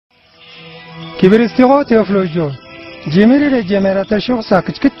كبرستيغو تيوفلوجو جميري لجميرة تشوخ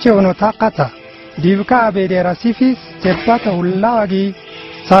ساكتشكتشي ونطاقتا ديبكا بيدي راسيفيس تباتا ولاغي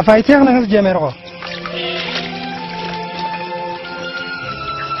صافايتيغ نغز جميرغو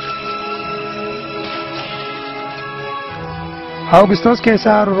أوغسطوس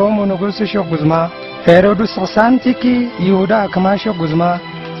كيسار رومو نغوس شوخ غزما هيرودوس سانتيكي يهودا كما شوخ غزما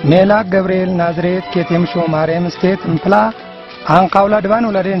ميلاك جبريل نازريت كيتيمشو ماريم ستيت مبلا عن قولا دبان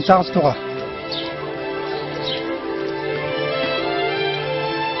ولدين ساقستوغا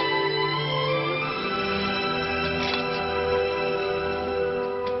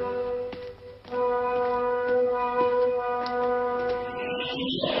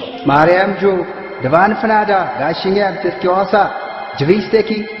ماريم جو دبان فنادا غاشينيا بتسكيواسا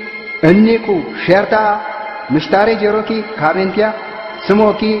جريستيكي انيكو شيرتا مشتاري جيروكي كابنتيا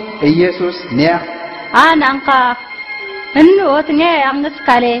سموكي إيسوس نيا أنقا إنه أتني أمس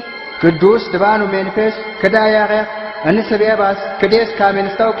كله كدوس دبانو منفس كدايا غير أن سبيباس كديس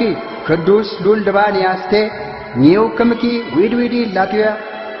كامل ستوكي كدوس لول دباني أستي نيو كمكي ويدي لاتيا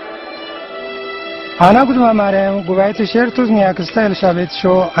أنا قد ما مريم قبائت شيرتوز نيا كستايل شابت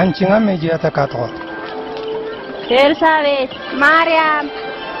شو أنشينا ميجيا تكاتو إلسابيت مريم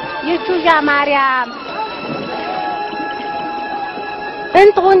يشوجا مريم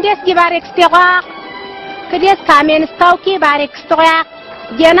انت غنديس جبارك استغاق كديس كامين ستوكي بارك استغاق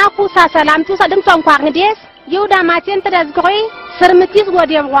جينا كوسا سلام توسا دم تنقاق نديس يودا ماتين تدزقوي سرمتيس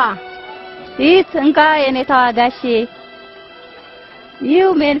وديموا إيس انكا ينتا داشي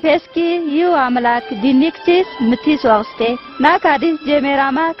يو منفسكي يو عملاك دينيكتيس متيس وغستي ناكا ديس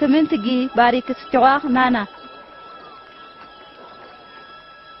جميراما كمنتجي بارك استغاق نانا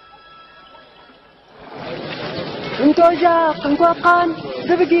انتوجا قنقوقان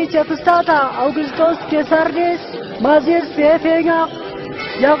دبقي تفستاتا أوغسطوس كيسارديس مازير سيفيغا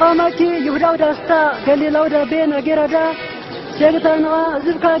ياغاماكي يوداو داستا غليلاو دا بين أجيرادا سيغتانوا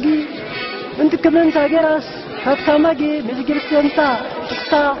زبكاجي انت كمن تاجيراس هاتكاماجي بزيجرسيانتا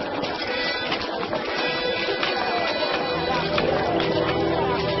استا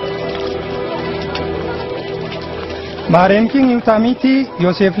ماريمكين يوتاميتي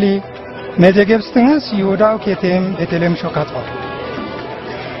يوسفلي مزيجبستنس يوداو كيتيم بتلم شوكاتو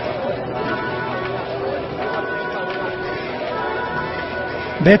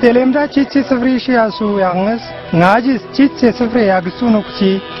بتلم دا تشيتشي سفري شياسو يانغس ناجيس تشيتشي سفري ياغسو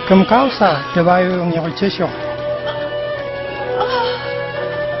نوكتي كم كاوسا دبايو نيوتشيشو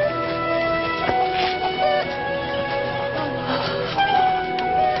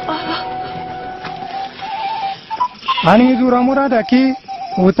أني دورا مرادكي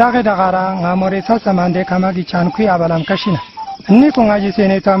وتاغي دغارا غاموريسا سماندي كاماغي چانكوي ابالام كاشينا اني كونغاجي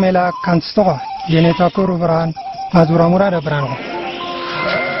سينيتا ميلا كانستوغا ينيتا كورو بران مازورا مراد برانو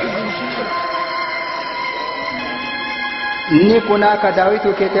اني كونا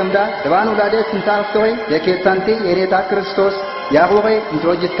كداويتو كيتمدا دبانو لادي سنتاستوي يكيتانتي يريتا كريستوس ياغوغي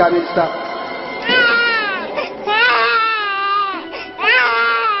انتروجيت كاميستا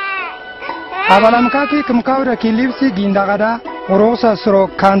ابالام كاكي كمكاورا كيليبسي غينداغادا روسا سرو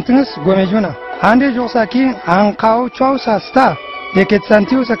كانتنس غوميجونا عندي جوساكي انقاو تشوسا ستا ديكيت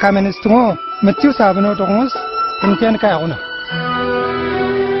سانتيوسا كامينستمو متيوسا بنو دوغوس انتين كايغونا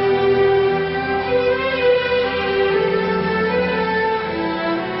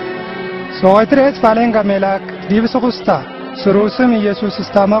سويتريس فالينغا ميلاك ديبسوغستا سروسم يسوس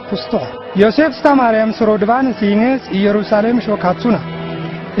استاما قستو يوسف ستا مريم سرو دبان سينيس يروسالم شو كاتسونا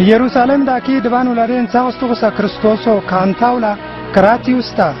يروسالم داكي دبان ولادين ساغستوغسا كريستوسو كانتاولا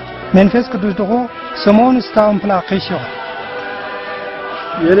كراتيوستا منفس قدوس دغو سمون استاوم بلاقيشو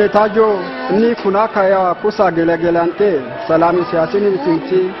يليتاجو اني كوناكا يا كوسا جلجلانتي سلامي سياسيني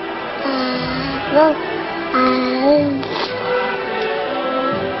بسنتي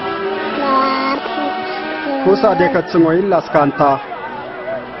كوسا ديكاتسمو إلا سكانتا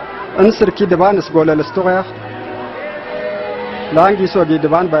انسركي دبان اسقول الاستغيخ لانجي سوغي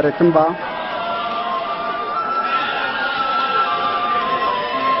دبان باركمبا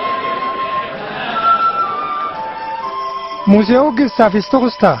موزيو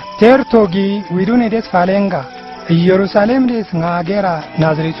غسافيستوغستا تيرتوغي ويدوني ديس فالينغا يروسالم ديس ناغيرا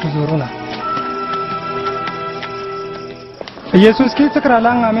نازريت زورونا يسوس كي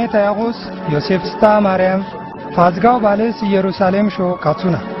تكرالان اميتا ياغوس يوسف ستا مريم فازغاو باليس يروسالم شو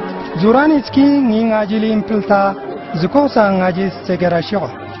كاتسونا زوران اتكي نينغاجيلي امبلتا زكوسا ناجيس تيغراشيو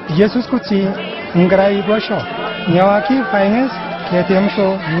يسوس كوتسي انغراي بوشو نيواكي فاينس كيتيم شو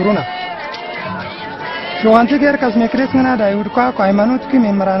زورونا شوانتي غير كاسميكريس نانا دايودكا كايمانوت كي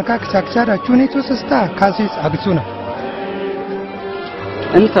ميمرانكا كچاكچا دا چوني تو سستا كاسيس اگچونا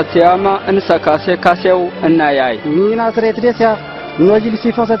انت تياما انسا كاسيو الناياي نازريت ديسيا نوجي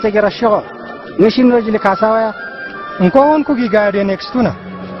سيفوسا تجرا شو نشي نوجي كاساويا እንኳን ኩጊ ጋር ኔክስቱና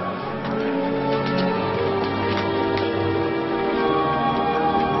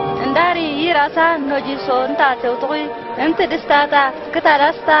ndari yirasa noji sonta tewtoi ent distata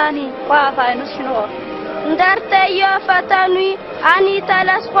kitarastani kwa fainus shino ndarte yo fatanui ani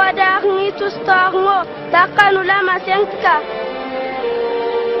talas kwadagni tustorngo takanula masenka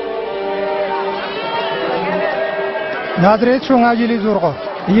ናዝሬት ሾንጋጂሊ ዙርቆ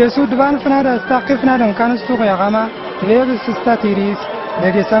ኢየሱስ ድባን ፍናዳ ስታቅፍና ደንካንስቱ ያጋማ ትቤብ ስታቲሪስ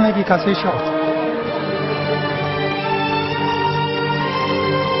ለጌሳሜ ቢካሴሻው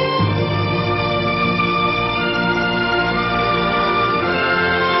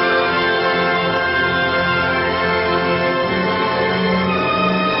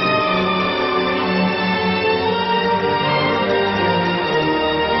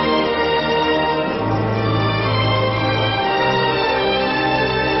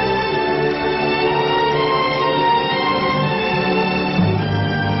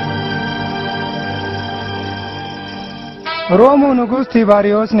ሮሙ ንጉስ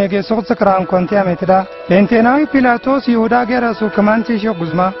ቲባሪዮስ ነገሶት ስክራን ኮንቲያ ሜትዳ ፔንቴናዊ ፒላቶስ ይሁዳ ገራሱ ከማንቲሽ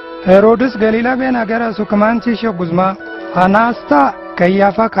ጉዝማ ሄሮድስ ገሊላ ቤና ገራሱ ከማንቲሽ ጉዝማ አናስታ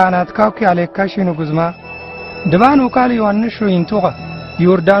ከያፋ ካናት ካውኪ አለካሽኑ ጉዝማ ድባኑ ቃል ዮሐንስ ሹይንቱጋ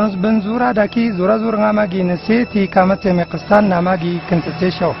ዮርዳኖስ በንዙራ ዳኪ ዙራ ዙራ ማጊ ነሴቲ ካመተ መቅስታን ናማጊ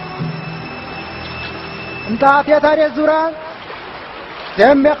ክንተቴሻው እንታት የታሪ ዙራ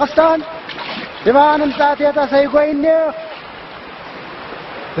ደም መቅስታን ድባን እንታት የታሰይጎይኔ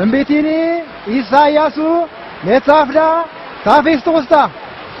ትንቢቲኒ ኢሳያሱ መጻፍዳ ታፊስቱ ውስታ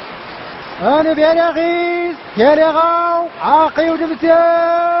አነ ቤረጊስ የለጋው አቂው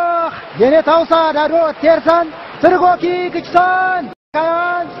ድብትህ የነታውሳ ዳዶ ተርሳን ትርጎኪ ግጭታን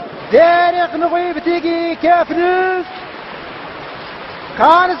ካን ደረቅ ንቁይ ብትጊ ከፍንስ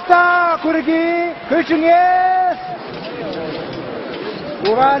ካንስታ ኩርጊ ክሽኔስ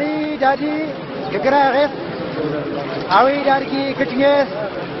ውባሪ ዳዲ ግግራገስ አዊ ዳርጊ ክሽኔስ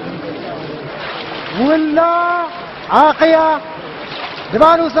ولا عاقيا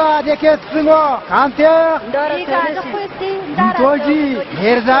دبانوسا ديكت سنو كانتي توجي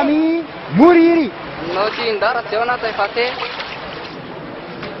هيرزامي موريري نوجي اندارا تيونا تيفاتي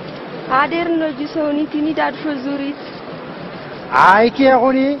هادر نوجي سوني تيني دادشو زوريت ايكي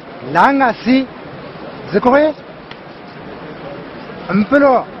اغوني لانغاسي زكوي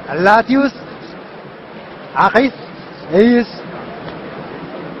امبلو لاتيوس عقيس ايس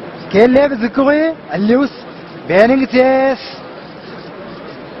كلب ذكري اللوس بينغتيس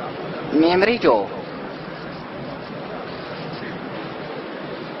ميمريجو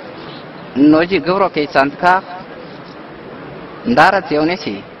نوجي غورو كيسانتكا ندارت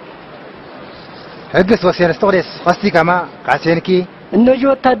يونسي هجس وسير ستوريس قصدي كما قاسينكي النوجي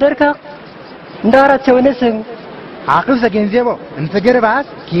وتادركا ندارت يونسن عاقب زجنزيبو انفجر باس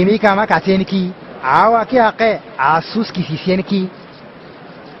كيمي كما قاسينكي عواكي حقه عسوس كيسينكي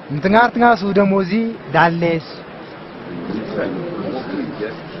Tengah-tengah sudah mozi dales.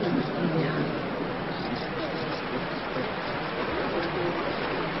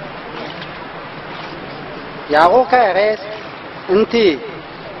 Ya oke res, enti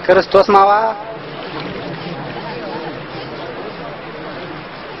Kristus mawa.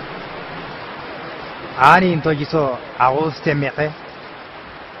 Ani into jiso awus temeke.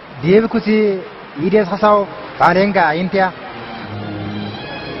 Dia kusi ide khasau parenga intia.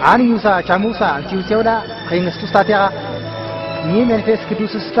 Ani yusa chamusa antiuseuda khingestu statera ni menfes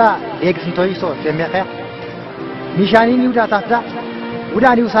kidususta egsintoiso temeke nishani ni uda tafda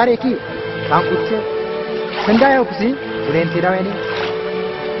uda ni usare ki bankutse sendayo kusi urentira weni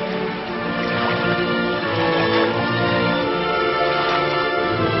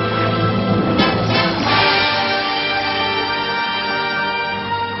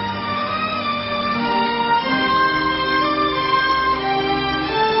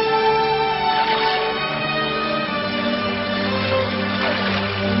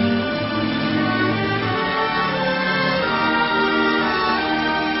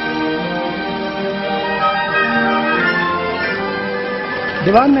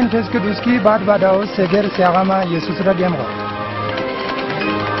ድባን መንፈስ ቅዱስኪ ባድባዳውስ ሰገር ሲያጋማ ኢየሱስ ረዲያምሮ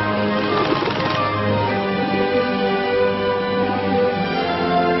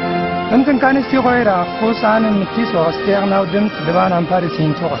እንትን ካንስቲ ቆይራ ቁሳን ምትስ ወስተርናው ድምጽ ድባን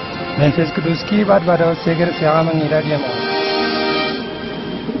አምፓሪሲን ቶራ መንፈስ ቅዱስኪ ባድባዳውስ ሰገር ሲያጋማ ረዲያምሮ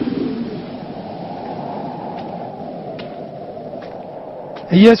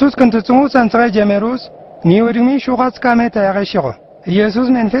ኢየሱስ ክንትጽሙ ሰንትራ ጀመሩስ ኒወድሚ ሹኻስ ካሜታ ያገሽሮ ኢየሱስ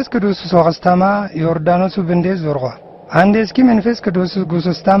መንፈስ ቅዱስ ሶስተማ ዮርዳኖስ ብንዴ ዞርጓ አንዴስኪ መንፈስ ቅዱስ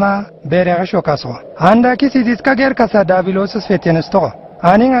ጉስስተማ በረጋሾ ካሶ አንዳኪ ሲዲስ ከገር ከሳዳ ቢሎስ ፈተነስቶ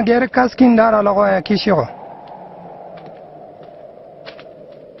አኒን አገር ካስኪ እንዳራ ለቆ ያኪሽዮ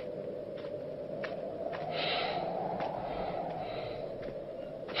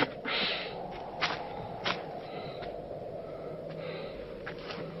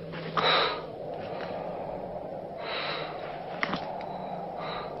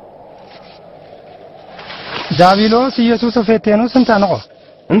ዳቢሎስ ኢየሱስ ፈተኑ ስንታነቆ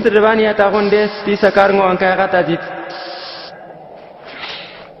እንት ድባንያ ታቆንዴስ ቲሰካርንጎ አንካያታጂት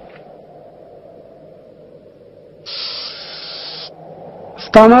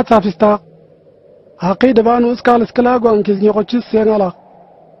ስታማት አፍስታ አቂድ ባኑስ ካል ስክላጎ አንኪዝኒ ቆችስ የናላ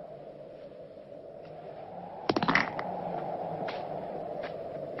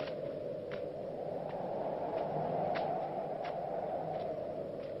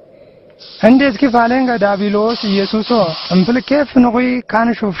እንደስኪ ፋለንጋ ዳቢሎስ ኢየሱሶ እምፕልኬፍ ንቁይ ካን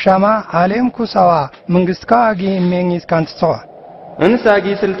ሹፍሻማ ዓለም ኩሳዋ መንግስtka አጊ ሜንግስ ካንትሶ እንሳጊ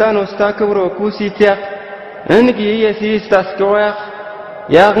ስልጣን ወስታ ክብሮ ኩሲቲያ እንጊ የሲስ ታስቆያ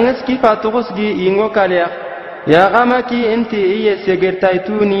ያግንስኪ ፋቶስጊ ኢንጎ ካሊያ ያጋማኪ እንቲ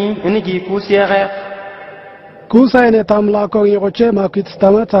የሰገርታይቱኒ እንጊ ኩሲያጋ ኩሳይነ ታምላኮ ይቆቼ ማኪት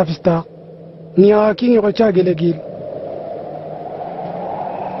ስታማት አፍስታ ኒያኪ ይቆቻ ገለጊል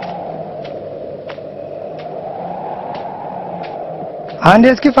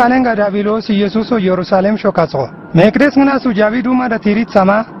አንዴስኪ ፋለንጋ ዳቢሎስ ኢየሱስ ኢየሩሳሌም ሾካሶ መቅደስ ግና ሱጃቢዱ ማዳ ትሪት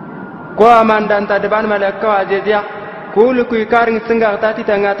ሰማ ቋ ማንዳንታ ድባን መለካው አጀዚያ ኩል ኩይካርን ስንጋታቲ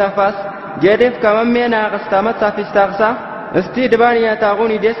ተንጋታፋስ ጀደፍ ከመሜና ቀስታመት ታፊስታክሳ እስቲ ድባን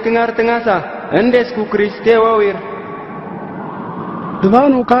ያታቁን ይደስክ ጋር ተንጋሳ እንዴስኩ ክሪስቴ ወዊር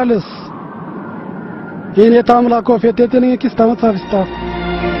ድባኑ ካልስ ይኔ ታምላኮ ፈቴተኒ ኪስታመት ታፊስታ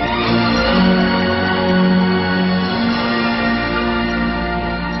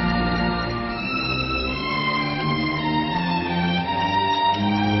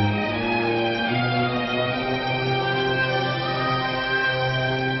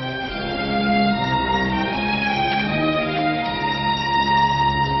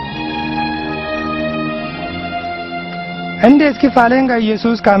እንደስኪ ፋለንጋ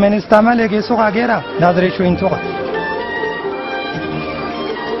ኢየሱስ ካመንስታማ ለጌሶ አገራ ናዝሬት ሾይንቶ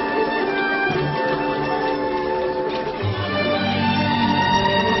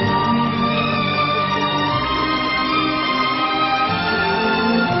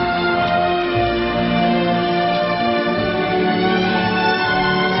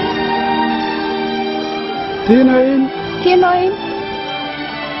ቲኖይን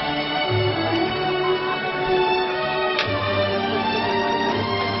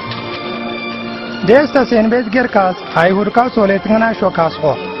ደስታ ሰንበት ገርካስ አይሁድካ ሶሌትግና ሾካስቆ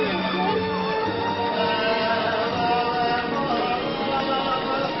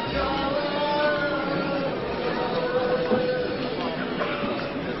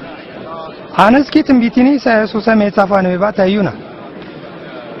አንስኪ ትንቢቲኒ ሳይሱሰ መጻፋን በባት አዩና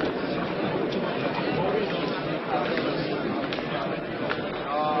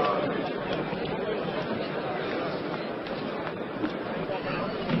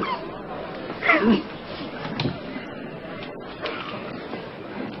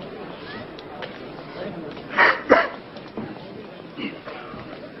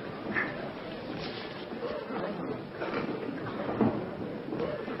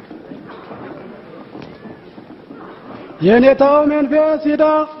የኔታው መንፈስ ይዳ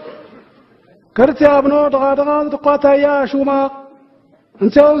ክርስቲያብኖ ደጋደጋ ተቋታያ ሹማ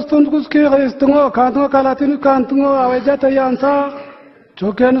እንሰውስቱን ኩስኪ ኸይስቱንጎ ካንቶ ካላቲኑ ካንቱንጎ አወጃተ ያንሳ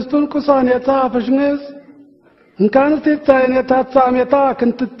ቾከንስቱን ኩሳኔታ ፈሽንስ እንካንስቲ ጻይኔታ ጻሜታ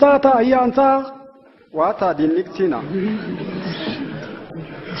ክንትታታ ያንሳ ዋታ ዲኒክቲና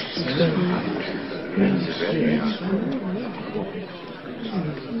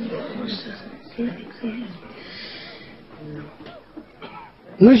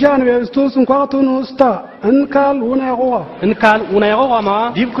نشان بيستوس نقاطون وستا انكال ونايغوا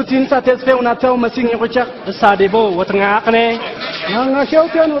ما ديبكوتين ساتسفي وناتاو مسين يقشق السادبو وتنعقني انا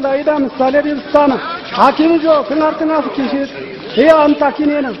شوتين ولا اذا مثال ديستانا حاكم جو كنارتنا فكيشيت هي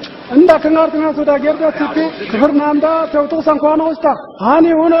انتاكينينا عندك كنارتنا سودا غيردا تيتي كفرنامدا توتو سانكوانا وستا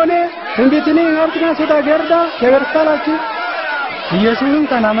هاني ونوني انبيتني كنارتنا سودا غيردا كبرتالاكي ኢየሱስን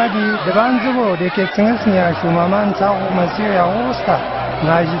ተናማዲ ደባንዝቦ ደከክስንስ ያሹማማን ታው መሲያ ያውስታ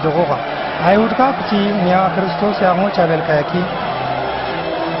ናጂ ደጎጋ አይሁድ ካፕቲ ኒያ ክርስቶስ ያሞች አበልካያኪ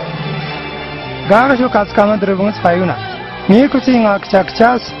ጋርሾ ካስካማ ድርቡንስ ፋዩና ኒኩቲንግ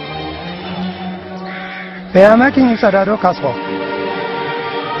አክቻክቻስ በያማኪን ሰዳዶ ካስቆ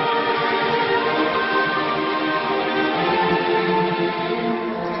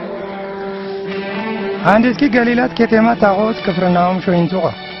አንድስኪ ገሊላት ከተማ ታቆስ ክፍርናውም ሾይንቱቃ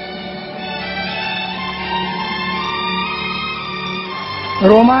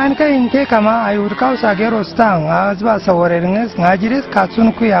ሮማን ከኢንቴ ከማ አይሁድካው ሳገር ወስታን አዝባ ሰወረርንስ ናጅሪስ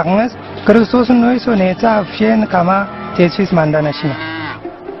ካጹንኩ ያግነስ ክርስቶስ ኖይሶ ኔታ ፍሼን ከማ ቴሲስ ማንዳናሽና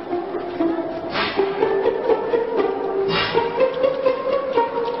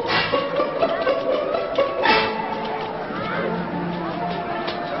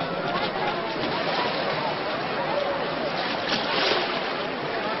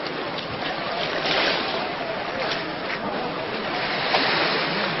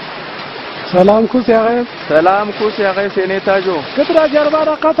سلام كوس يا غيث سلام كوس يا غيث سينيتاجو كترا جربا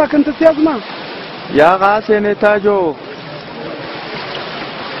رقاتا كنت تيزما يا غا سينيتاجو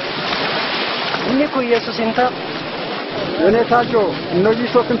إني كو يسوس انت سينيتاجو نوجي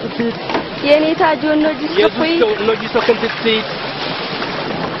سو كنت تيت የኔታጆ ኖጂ ሰኩይ نوجي سو كنت تيت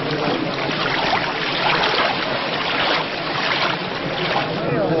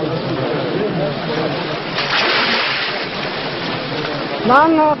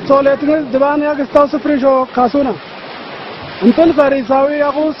نانا صولتنس دبان ياغستاو سفريشو كاسونا انتل فاريساوي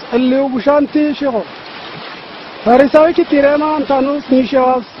ياغوس اللي وبشانتي شيخو فاريساوي كتيرما انتانوس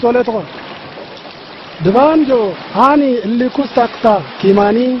نيشواس صولتغو دبان جو هاني اللي كوستاكتا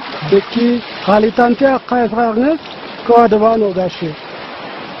كيماني بكي خاليتانتي اقايس غاغنس كو دبانو غاشي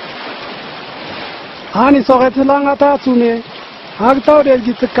هاني صوغت لانغاتا تسومي هاغتاو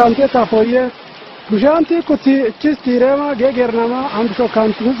ديجي تكانتي تافويه Bushanti kuti kistirema gegernama amsho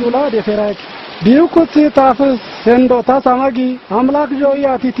kantu zula deferak biu kuti tafus sendo tasamagi amlak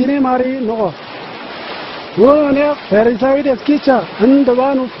joya titini mari no wone ferisawi deskicha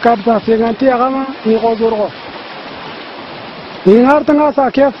ndabanu kabta seganti agama ni gozurgo ingar tanga sa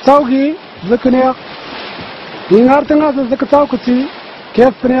kef tawgi zikne ingar tanga ziktaw kuti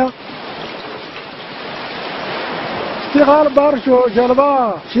kef ne tigal barsho jalba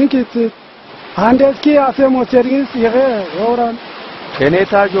shinkit አንደስኪ አሰሞ ቸሪንስ ይገ ወራን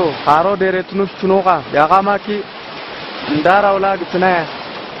ከኔታጆ አሮ ደረትኑስ ቹኖቃ ያጋማኪ እንዳራውላ ግስና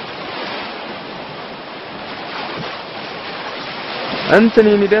እንትን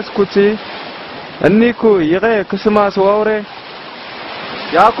የሚደስኩት እኒኩ ይገ ክስማስ ወውሬ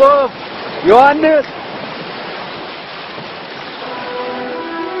ያዕቆብ ዮሐንስ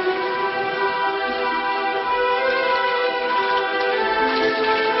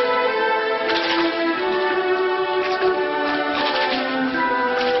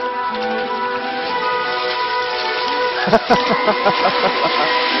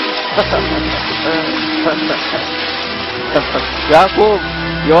ያዕቆብ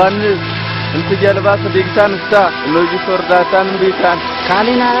ዮሐንስ እንት ጀልባት ዲግታን ስታ ሎጂ ፎርዳታን ቢታን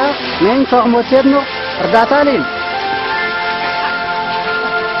ካሊና ነኝ ተቅሞቴድ ነው እርዳታ ሊን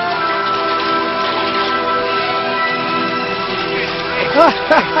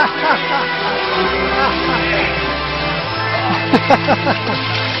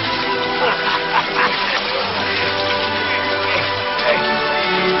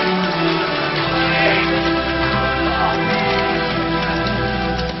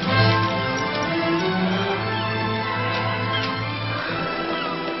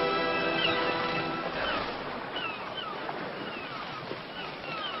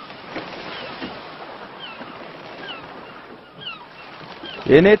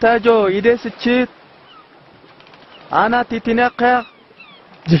የኔታጆ ይደስችት አና ቲቲነቀ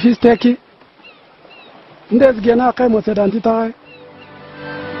ጅፊስቴኪ እንደዝ ገና ቀሞ ሰዳንቲ ታይ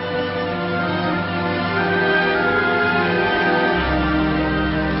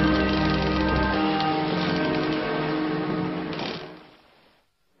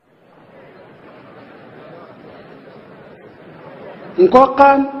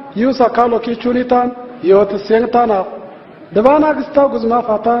እንቆቃን ዩሳ ካሎ ኪቹኒታን ይወት ሴንታና دبانا قستاو قزما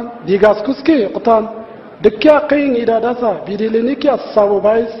فاتان ديغاس كسكي قطان دكيا قين إدا داسا بيديلينيكي أصابو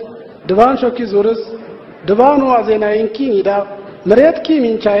بايس دبان شوكي زورس دبانو عزيناينكي إدا مريتكي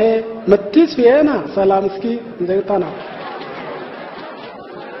من چاهي متيس فينا سلامسكي زيتانا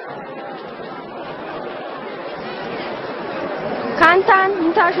كانتان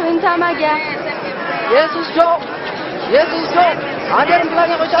انتاشو انتا ماجا يسوس جو عادر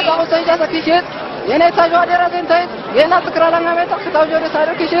بلاني غشاة أخو سيجا سكيشت የኔታጆ አደራ ዘንታይ የና ትክራላና መጣ ከታጆ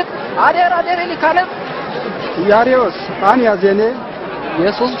ደሳረክሽት አደራ اللي ካለም ያሪዮስ አን ያዘኔ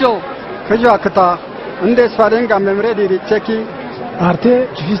ኢየሱስ ጆ ከጆ አክታ እንደ ስፋደንጋ መምሬ ዲሪቼኪ አርቴ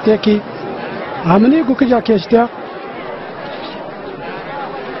ጅፊስቴኪ አምኒ ጉክጃ ከሽቲያ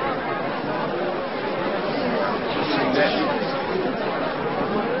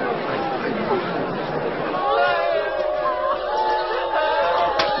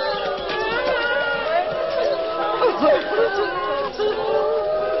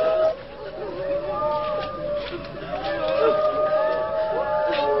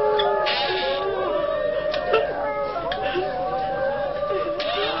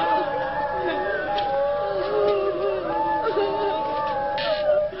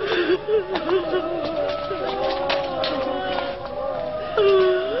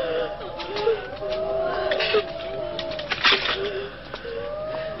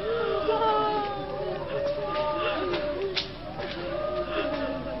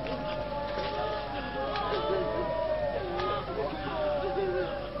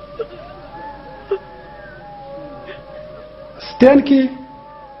تنكي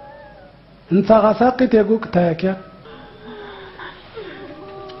انت غساقي تيقوك تاكيا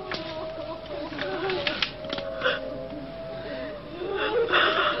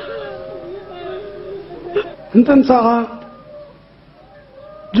انت انساغا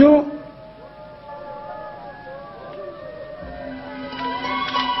جو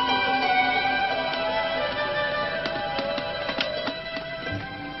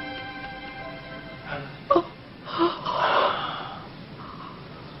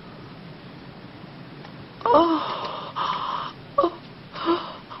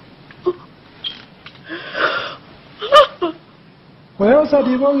ويوسا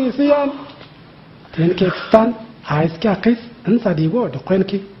ديبو يسيان تنكي كستان عايزكي عقيس انسا ديبو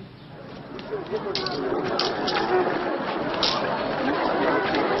دقينكي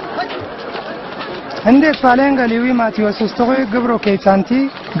عندك فالنجا ليوي ماتيوس استوي قبرو كيسانتي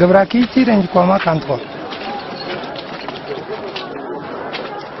قبراكي تيرنج كوما كانتو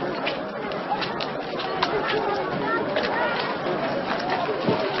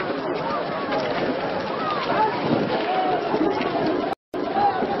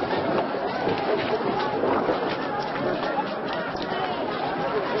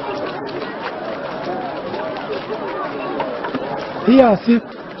هي سيب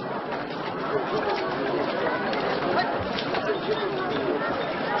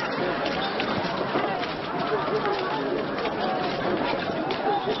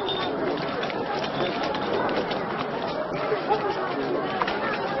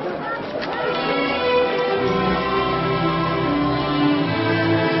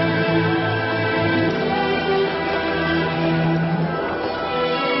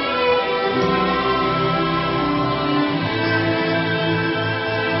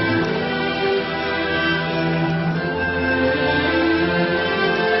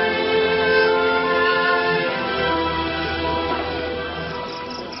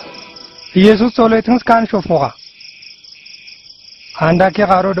ኢየሱስ ሶሌትን ስካን ሾፎጋ አንዳከ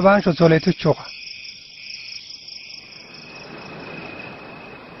ጋሮ ድባን ሶሌቱ ቾጋ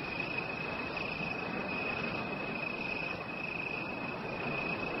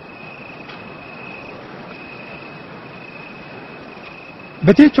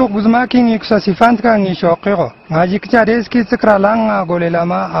በቲቾ ጉዝማኪን ይክሳሲፋንት ካን ይሾቅቆ ማጂክ ቻዴስኪ ትክራላን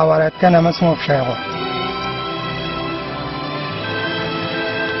ጎሌላማ አዋራት ከነ መስሞፍ ሻይቆ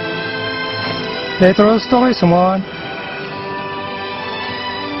ጴጥሮስ ቶይ ስሞን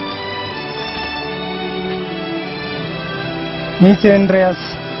ሚቴ አንድሪያስ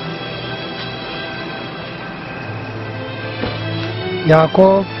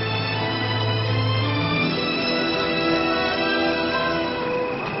ያዕቆብ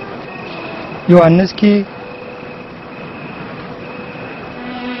ዮሐንስኪ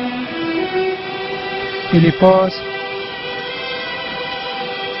ፊሊጶስ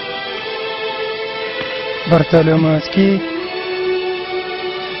ባርቶሎሜዎስኪ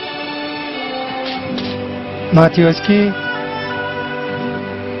ማቴዎስኪ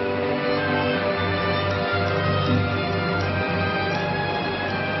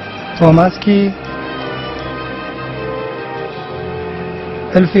ቶማስኪ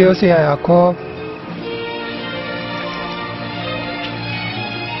እልፍዮስ ያዕቆብ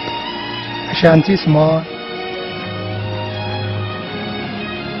ሻንቲ ስምዖን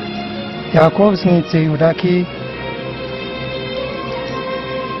ያዕቆብ ስኒት ይሁዳኪ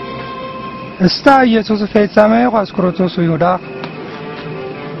እስታ ኢየሱስ ፈጻመ ቋስክሮቶስ ይሁዳ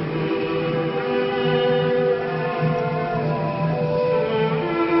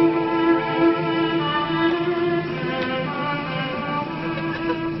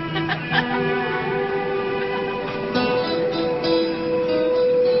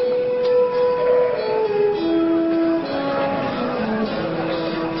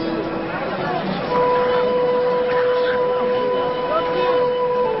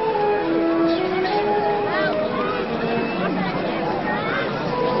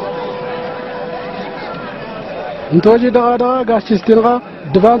እንቶጂ ዳዳ ጋሽስቲንጋ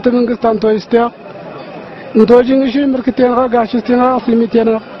ድባንት መንግስት አንቶይስቲያ እንቶጂ ንሽ ምርክቴንጋ ጋሽስቲንጋ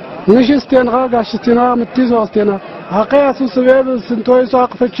ሲሚቴና ንሽስቲንጋ ጋሽስቲንጋ ምትይዞስቲና አቀያሱ ስበብ ስንቶይሶ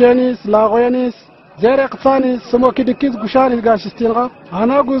አቅፈቸኒስ ላቆየኒስ ዘረቅፋኒስ ስሞኪድኪስ ጉሻኒስ ጋሽስቲንጋ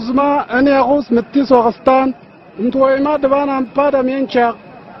አና ጉዝማ እኔ ያቁስ ምትይሶ ቀስታን እንቶይማ ድባን አምፓዳ ሜንቻ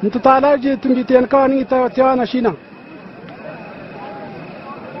እንትታላጅ ትንቢቴንካ ኒታ ወቲያና ሺና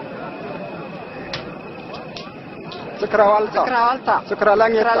Skralta,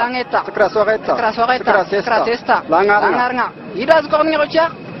 skralangeta, skrasogeta, skrasesta, langaranga. Idas goni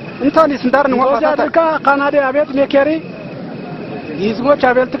rocha. Intani sindar no wafata ka kanade abet mekeri. Izgo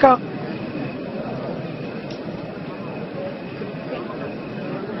chabeltka.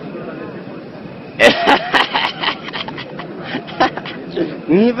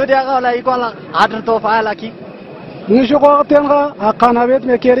 Ni bedia kala ikola adr to falaki. Ni shoko tenga akana bet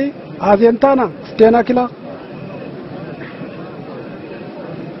mekeri azentana stena kila.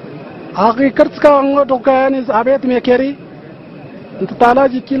 Aki kertska ngo dokanis abet mekeri. Ntala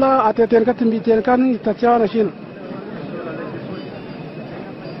jikila ateten katimbiten kan itatiana shina.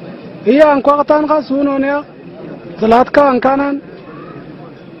 Iya angko tanga suno ne zalatka ankanan.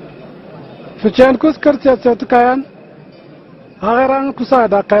 Fuchan kus kertsa tkayan. Ageran kusa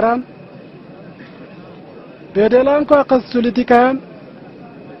da karan. Bedelan ko akas sulitikan.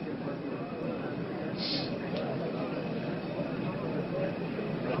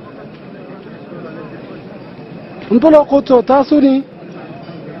 Untulo kutso tasuni.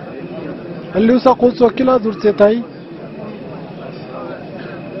 Alusa kutso kila dursetai.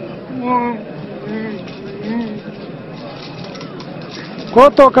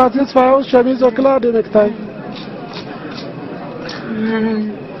 Koto katis faus shamizo kila demektai.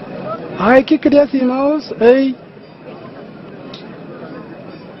 Ai que criança irmãos, ei.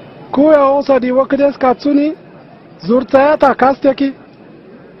 Kuya osa di wakdes katsuni, zurtaya ta kasteki.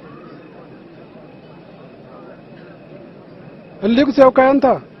 Liku seu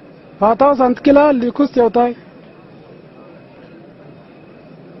kayanta, fatao santkila liku seu tai.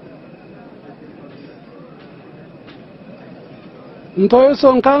 Ntoyo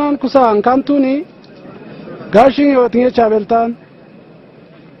son kanan kusa ankantuni, gashin yotinge chabeltan.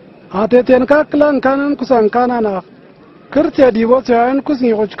 Ateten ka klan kanan kusan kanana kertia diwo tsayan kusin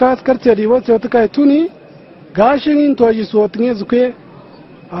yochkas kertia diwo tsotka tuni gashin into yiso tinge zuke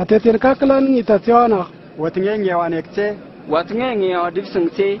ateten ka klan ni tatsana Watinge ngewanekte. Watinge ngewa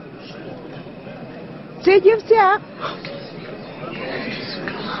dipsungte. Sejifsia.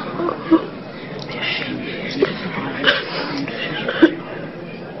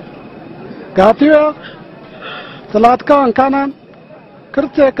 Gatiwa salatka kanan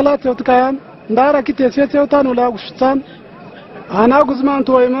kerja kelas youtkayan, ndara kita sesuatu nula gustan, anak gusman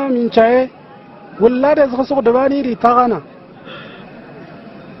tua ima mincae, ular ezgosok debani di tagana,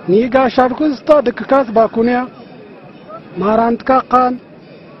 niga sharkusta dekas bakunya, marant kakan,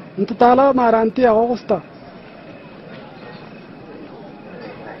 entutala maranti agosta.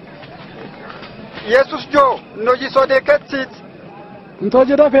 Yesus jo, no jiso deket sit.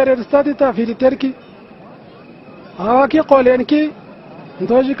 Entojeda ferestati ta filiterki, awaki kolenki.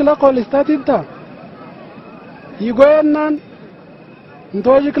 Ntoji kila kol statinta. Igoyen nan.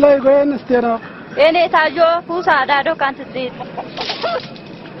 Ntoji kila igoyen stena. Ene tajo kusa dado kantidit.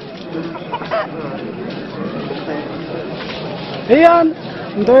 Iyan.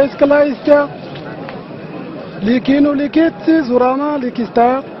 Ntoji kila ista. Likinu likitsi zurama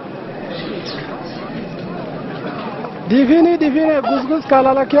likista. Divini gusgus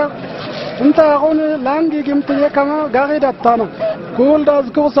kalala kya. Unta agone langi gimtiye kama gari dattana. Kulda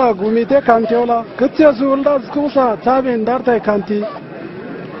zkusa gumite kantiola. Kutsia zulda zkusa tabin darta kanti.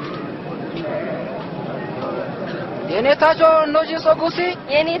 Yeni tajo noji sogusi.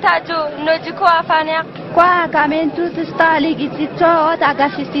 Yeni tajo noji ko afanya. Kwa kamentu stali gitsitso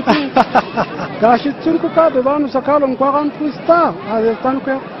otagasistiti. Gashitsun kuka debanu sakalon kwa kan pusta. Azestan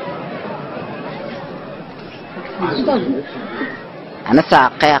kwa. Ana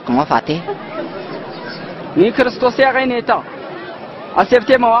saqaq mo fati. Ni Kristos ya gaineta.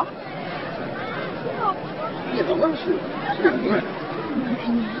 Asefte mawa.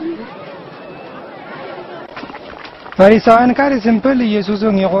 Farisawan kari simple Yesus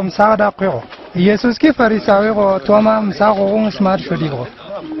ngigom saada qiro. Yesus ki farisawi go toma msa go smar shodigo.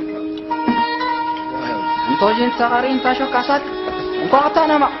 Antojin sagarin tasho kasat. Ko ata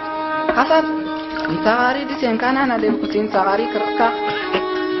nama. Kasat. Sagari di sengkana na dem kucing sagari kerka.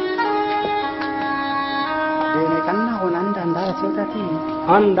 Dene kanna honan dandara sotati.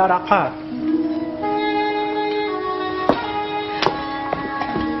 Andaraka.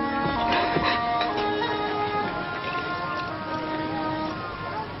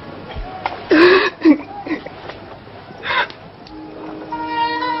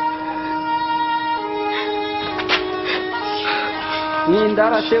 Ni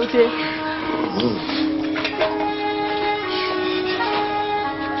ndara seute.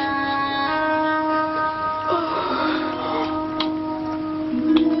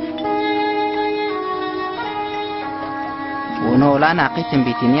 Uno lana kitim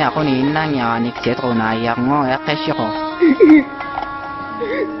bitini ako ni inang ya anik setro na yango ya keshiko.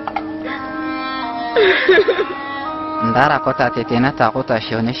 Ndara kota tetena ta kota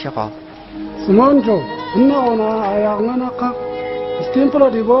shone shiko. Simonjo, inna ona ayangana ka. Istimplo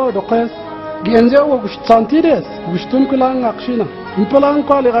dibo dokes. Genje wo gushtantides, gustum kulang akshina. implan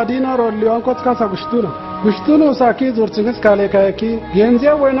kwali gadina ro lion kot kasa gushtuna usaki zurtsigis kale kayaki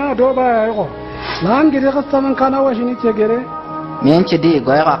genze wena doba yayo lan gidi qastaman kana washini tegere menchi di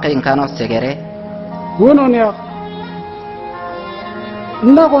goya qin kana tegere wonon ya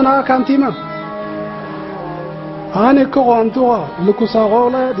ndagona kantima ane ko antuwa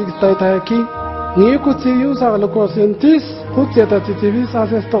lukusagola digitaytayaki ni kuti yusa lukosentis kutseta tv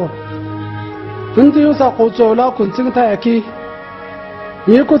sasesto Inti yusa kuchola kuntinta yaki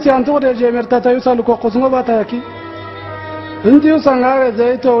ni kuti antuwa de jemerta yusa luko kusungo bata yaki Inti yusa ngare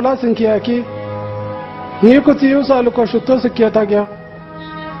zaito ula sinki yaki ni kuti yusa luko shuto sikiyata gya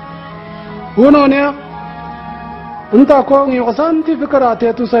unonia Inta ko ngi qasanti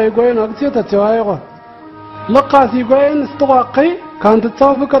fikrate tu say goyen agsiyata tiwayo لقى في بين استواقي كانت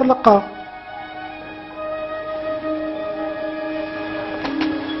تفكر لقى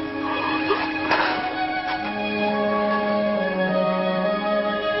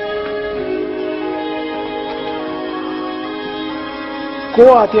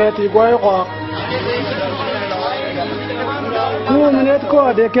قواتي قويقا كو منيت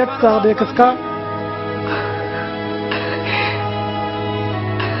كو ديكت ديكسكا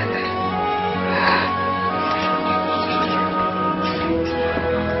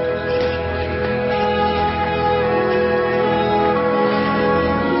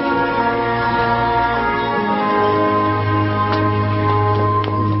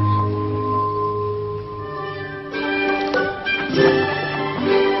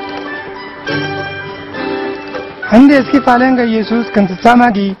عند اسكي فالنغا يسوس كنت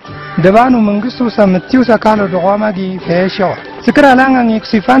تساماغي دبانو منغسو سمتيو سكالو دغواماغي فيشو سكرا لانغا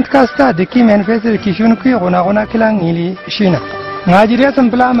يكسيفانت كاستا دكي منفيس كيشونكي غنا كلان يلي شينا ناجيريا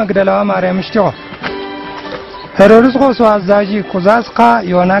سمبلا مغدلاوا ماريامشتو هيرودس غوسو ازاجي كوزاسقا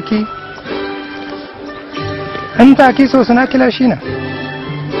يوناكي انتاكي سوسنا كلا شينا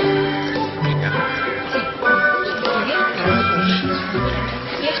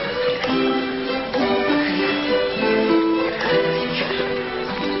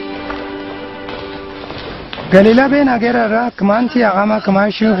Galila ben agerara kmanti agama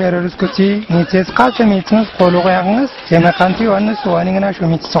kmashu herus kuti nites qasemitns qoluqyaqngs semeqanti wanus waningna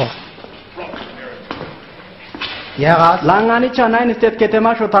shumitso yaga langani chanain stet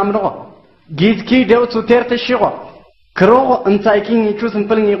ketema shu tamro gizki dew suterte shigo krogo ntaikin ichu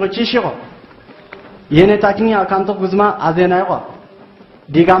simpelngi qochishgo yene takin akanto guzma azenaygo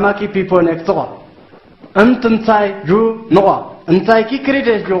digama ki pipo nexto antsai ju no እንታይ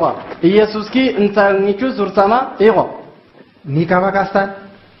ክሪደስ ጆዋ ኢየሱስኪ እንታኝቹ ሱርሳማ ኤጎ ኒካባ ካስታን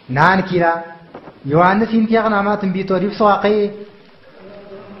ናን ኪራ ዮሐንስ ኢንቲያቅናማ ትንቢቶ ዲፍሶዋቂ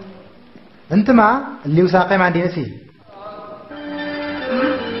እንትማ ሊውሳቂ ማንዲነሲ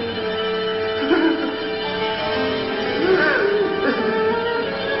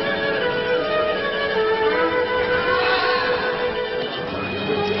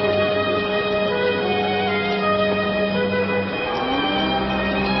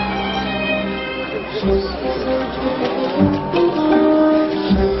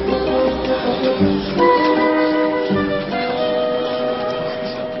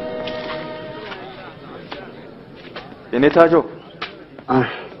የኔታጆ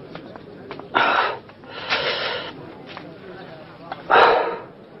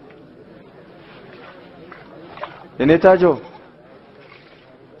የኔታጆ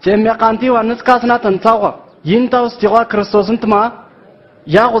ጀሚያቃንቲ ዋንስ ካስና ተንታው ይንታውስ ዲዋ ክርስቶስን ትማ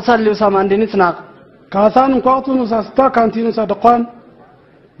ያ ቆሳልው ሳማንዲንስና ካሳን እንኳቱን ሳስታ ካንቲኑ ሰደቋን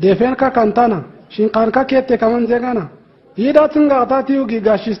ደፈንካ ካንታና ሽንቃንካ ከቴ ከመን ዘጋና ይዳትን ጋታቲው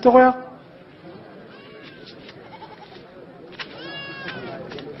ጊጋሽስተቆያ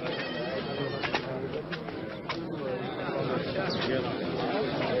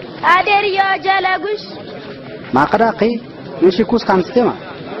አደር ያ ጃላጉሽ ማቀዳቂ ንሽኩስ ካንስተማ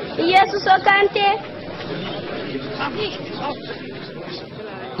ኢየሱስ ካንቴ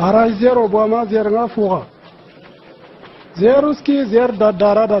አራይ ዜሮ ቦማ ዜርና ፉጋ ዜሩስኪ ዜር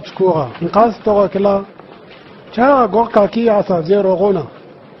ዳዳራ ዳችኩጋ እንቃስ ተወክላ ቻጋ ጎካኪ አሳ ዜሮ ጎና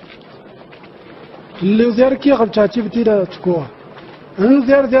ልዘርኪ ቅብቻቺ ብቲዳ ችኩጋ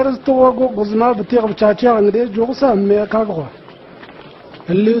እንዘር ዘርስተወጎ ጉዝማ ብቲ ቅብቻቺ እንግዲህ ጆግሳ መካግዋ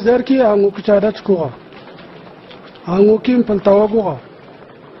اللي زركي عنو كشادات كوغا عنو كيم فلتاوغوغا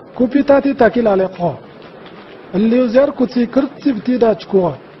كوبيتاتي تاكيل عليقا اللي زر كتي كرتي بتيدات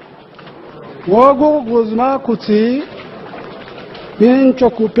كوغا وغو غزما كتي من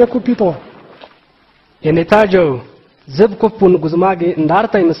چوكو بيكو بيتو ينتاجو زب كوبون غزماغي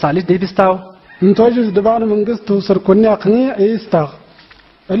اندارتا مسالي ديبستاو انتوجز دبان منغستو سركوني اقني ايستا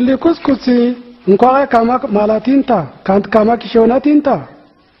اللي كتي እንኳን ካማ ማላቲንታ ካንት ካማ ኪሾናቲንታ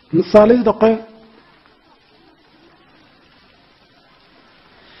ምሳሌ ደቀ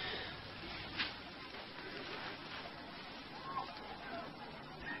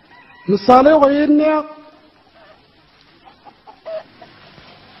ምሳሌ ወይኔ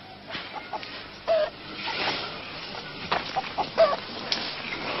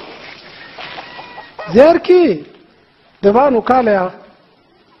زيركي دبانو كاليا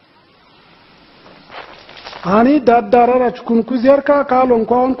أني دادارا تكون كزيركا كالون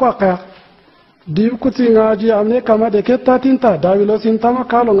كون كوكا ديو كتينا جي أمني كما دكتا تينتا داويلو سينتاما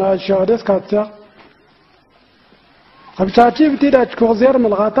كالون شادس كاتيا أبشاتي بتيدا تكون زير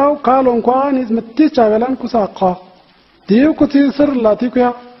ملغاتاو كالون كوان إزمتي شاولان كساقا ديو كتي سر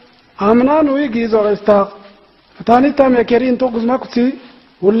لاتيكويا أمنا نوي جيزو غيستا فتاني تامي كيرين تو قزما كتي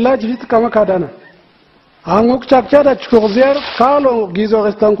ولا جفيت كما كادانا Anguk cakcada cukurzir kalau gizo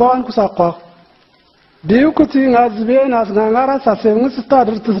restankuan kusakwa. Diu kuti ngazbe nas ngangara sasengu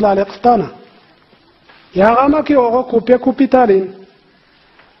stadr tislale qstana. Ya gama ki ogo kupe kupitalin.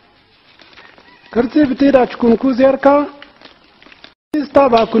 Kerti bitida cukunku zirka.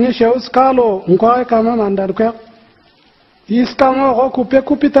 Istaba kuni sheus kalau ngkoi kama mandan kya. Iskama ogo kupe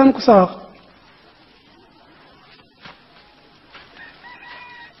kupitan kusak.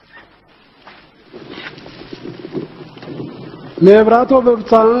 مبراتو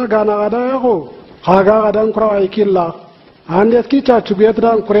ببصان غانا غدا يغو خاغا غدان كرو ايكيلا عندك كي تشاچو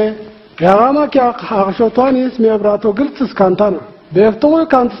بيتران كري ياما كي اخشوتانيس مبراتو غلصس كانتانا بيفتو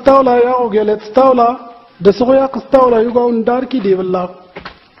كانتستاولا ياو غلتستاولا دسويا قستاولا يغو نداركي ديبلا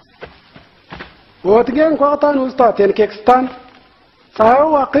وتجين كواتان وستاتين كيكستان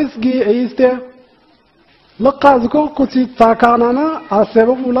ساو واقسغي ايسته لقازكو كوتي تاكانانا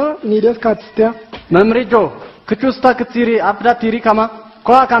اسبولا نيدس كاتسته ممريجو كتوستا كتيري أبدا تيري كما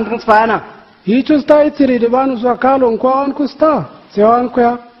كوا كانتن سباينا يتوستا يتيري دبانو سوكالون كوا أنكوستا سيوان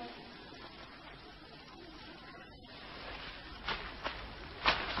كوا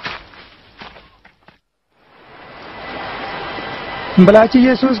بلاچ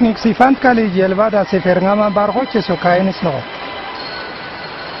يسوس نيكسيفانت كالي جلوا دا سفرغاما بارغوچ سوكاينس نو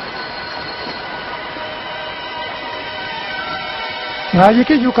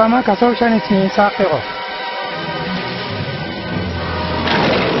ناجيكي جوكاما كاسوشانيس ني ساقيرو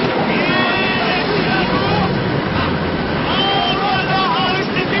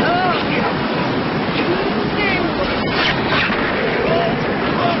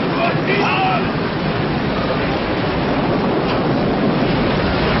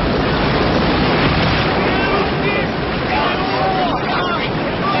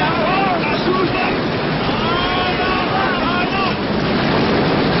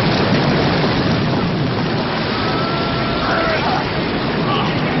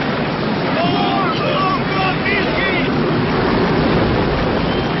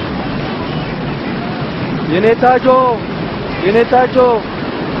ينتاجو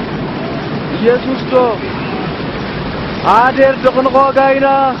ኢየሱስ ዶ አደር ደቅንቆጋይና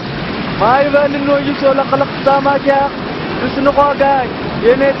ማይበል ነው ይሶ ለቀለቅ ታማቂያ እስንቆጋይ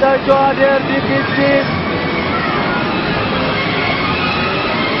የኔታጆ አደር ዲክቲ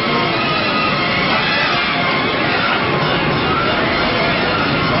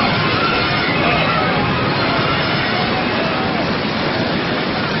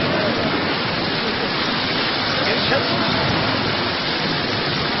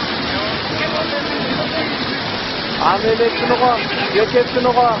አሜሌክንቆ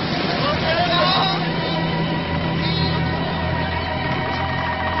የከትንቆ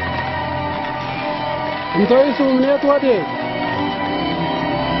እንቶይሱ ምኔት ወዴ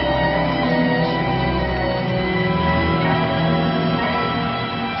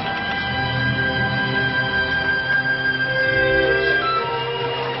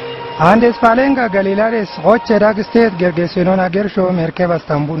አንድ ስፓሌንጋ ገሊላሬስ ሆቼ ዳግስቴት ገርጌሲኖና ገርሾ መርከብ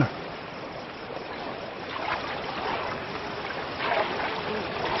አስታምቡና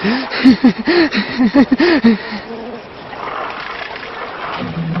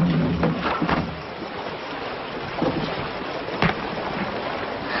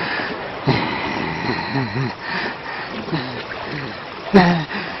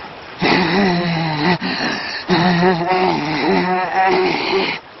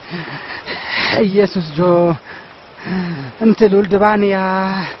ኢየሱስ ጆ እንትሉል ድባንያ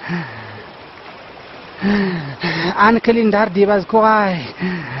አንክሊን ዳር ዲባዝ ኮይ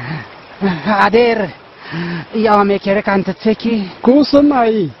አዴር ያው መከረ ካንተ ተኪ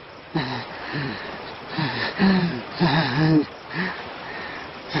ኩስማይ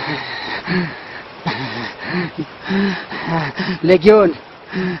ሌጊዮን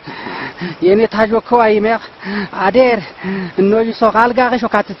የኔ ታጆ ከዋይመር አዴር እኖጂ ሶቃል ጋር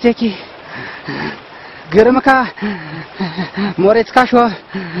ሾካትቴኪ ግርምካ ሞሬትካሾ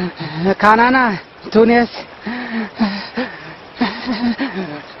ካናና ቱኒስ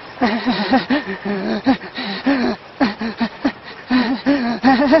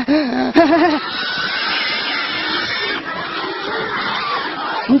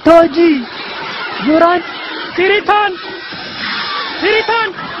እንቶጂ ዙራን ሲሪታን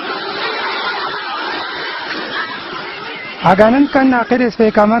አጋንን ከና ከደስ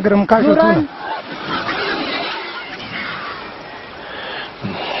ፈካማ ግርምካ ሾቱና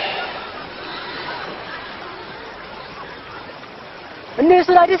እኔ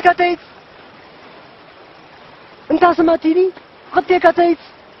ስላዲስ ከተይት እንታ ስማቲኒ خطي كتيت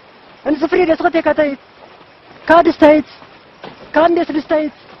ان سفري دس خطي كتيت كاد ستيت كان دس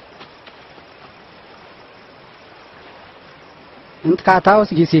ستيت انت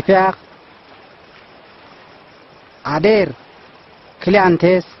كاتاوس جيسيفيا ادير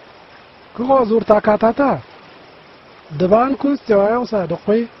كليانتس كو زورتا كاتاتا دبان كوس جوايو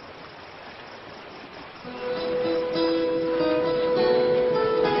صادقي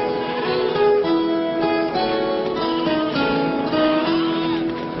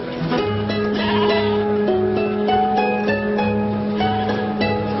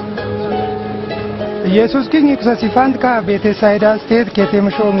ኢየሱስ ግን ይክሰሲፋንት ካ ቤተሳይዳ ስቴት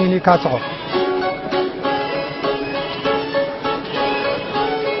ከተምሾ ሚሊ ካጽኦ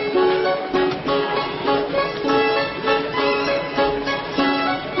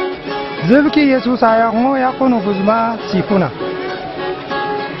ዝብኪ ኢየሱስ አያሞ ያቆኑ ጉዝማ ሲፉና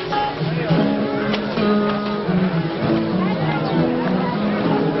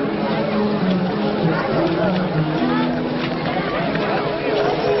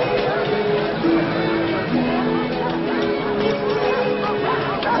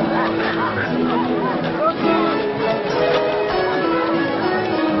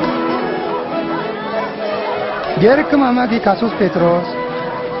Gerek mama ki kasus Petros.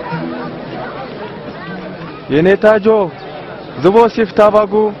 Yenetajo, zubo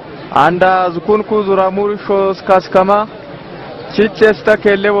siftabagu, anda zukunku zuramuri shos kaskama, chichesta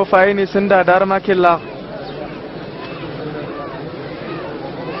kelle wo faini sinda dharma killa.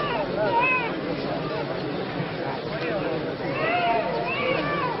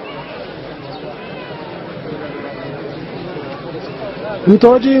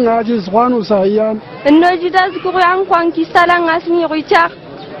 እንቶጂ ngaji zwanu sayan እነጂ ዳዝ ኩያን ኳንኪ ሰላን አስኒ ሪቻ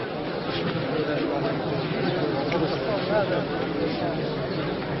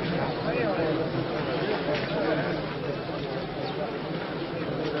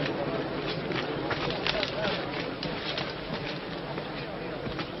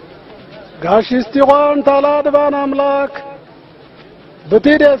ጋሽስቲዋን ታላድባን አምላክ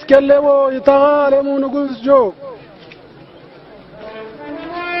በቴደስ ከለቦ ይታለሙ ንጉስ ጆ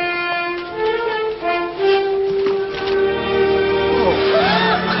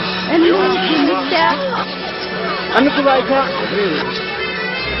Anku baika.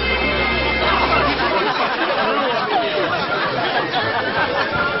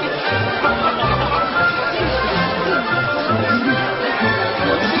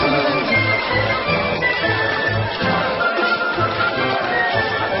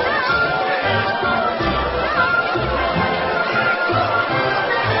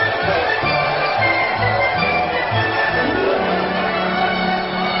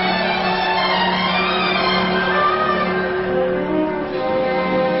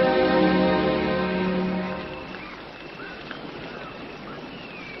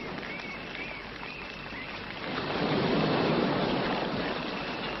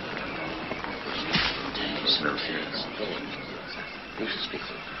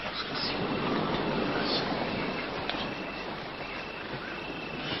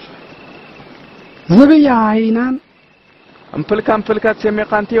 زبيا عينان أمبلكات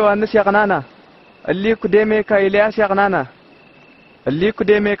سميقانتي وأنس يغنانا اللي كديميكا إلياس يغنانا اللي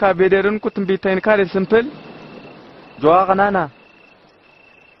كديميكا بيدرن كتم بيتين كاري سمبل جوا غنانا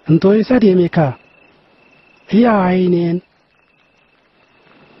انتو يساد يميكا هي عينين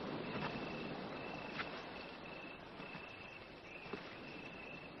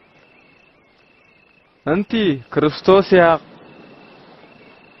أنتي كريستوس يا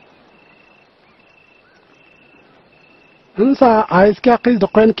انسا عايزكا قيس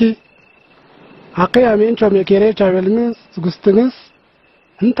دقنكي حقي امين شو ميكيري شاولنس غستنس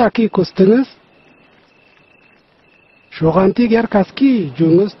انتا كي كوستنس شو غانتي غير كاسكي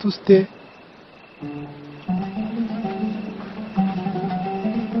جونس توستي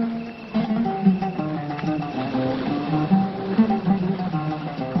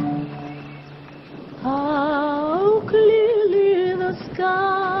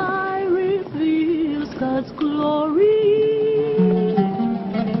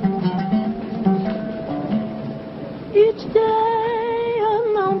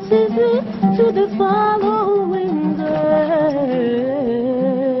repeated it to the following day.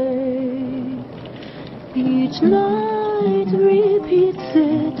 Each night repeats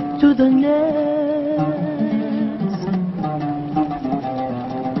it to the next.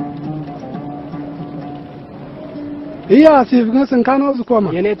 Iya sifgin sun kano su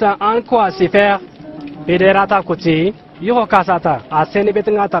koma. Yeneta anko asifer federata kuti yiko kasata aseni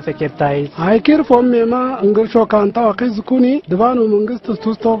betengata feketai. Aikir fom mema ngir shokanta wa kizkuni dvanu mungist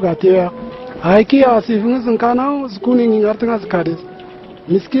tusto gatia. Aiki asifgin sun kano skuni ngartinga skadis.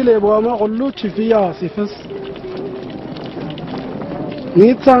 Miskile bwama kullu chifiya asifis.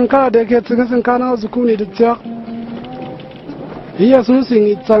 Nitsanka deketsinga sun kano skuni dityak. Iya susi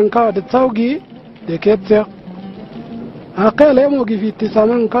nitsanka ditsaugi deketyak. Akele mo gifiti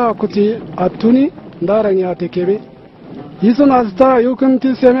samanka kuti atuni ndaranya tekebe. Yisun asta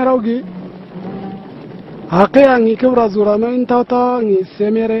yukunti semeraugi. Ake angi kebra zurama intata ngi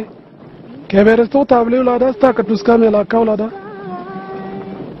semere. Keberesto tabli ulada sta katuska mela kaulada.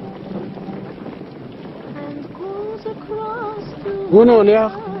 Uno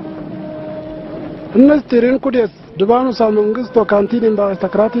nia. Nestirin kudes dubanu samungisto kantinin ba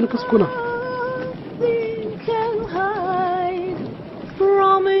stakratin kuskuna.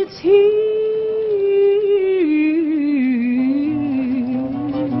 From its heat.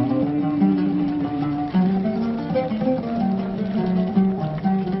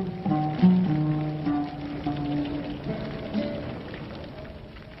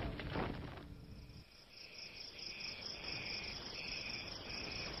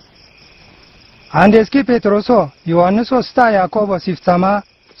 አንዴስኪ ጴጥሮሶ ዮሐንስ ወስታ ያዕቆቦስ ይፍታማ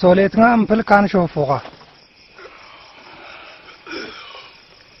ሶሌትnga አምፕልካን ሾፎጋ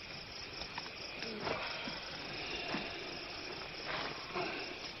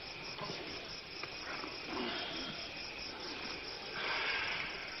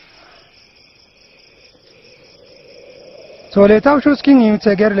ሶሌታው ሹስኪ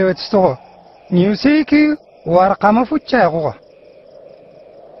ኒውተገር ለወትስቶ ኒውሲኪ ወርቃማ ፉቻ ያቆጋ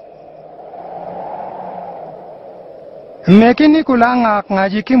Mekini kulanga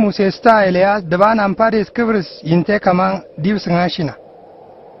ngajiki musesta Elias devan ampades kibris inte kamang dius ngashina.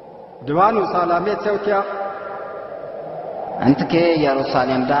 Dewanu salamet sewtia. Antke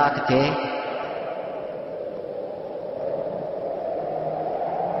Yerusalem dakte.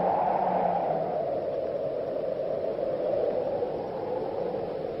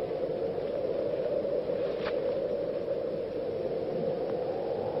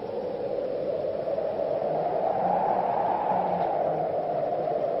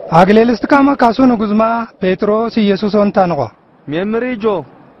 Aglelist kama kasu nuguzma Petros Yesus ontango. Memrijo.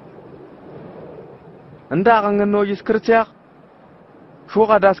 Anda kangen no yiskrtiak.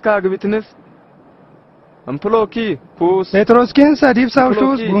 Shuga daska gbitnis. Amploki pus. Petros kin sadib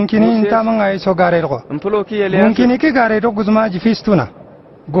sawshus gunkini intamang ay so garelgo. Amploki Elias. Gunkini ki garedo guzma jifistuna.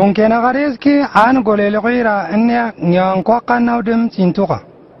 Gunkena gares ki an golelgoira enya nyang kwa kanawdem cintuka.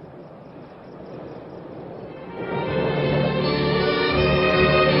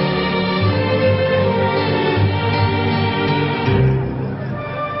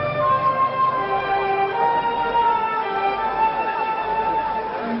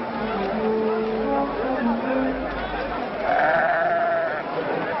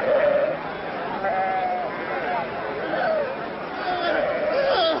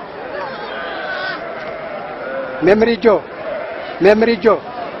 Memrijo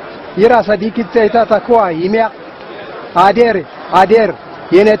Ira sadiki tsaita takwa yimya ader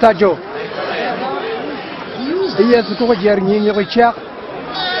yenetajo Yesu ko jer nyinyi ko chak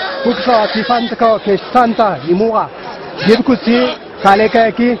Puksa tifanta ko ke santa imuga Yebkusi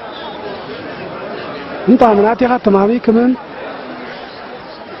kaleka ki Nta manati ha tamami kaman.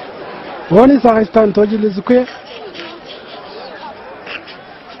 Wani saristan toji lizuke.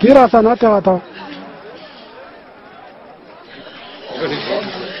 Kira sanata wata.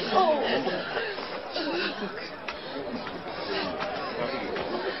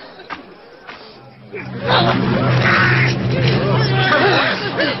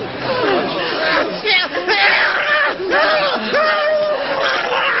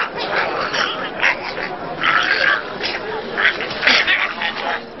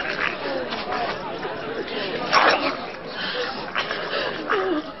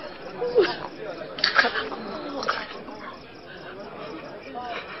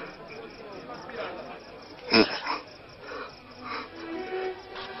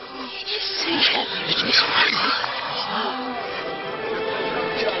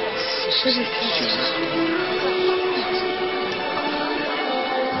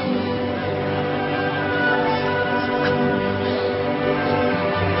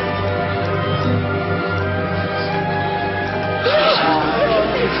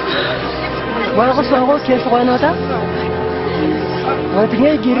 وأغسل كيف غنوتا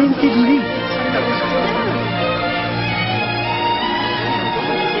وتنجي جرين تدري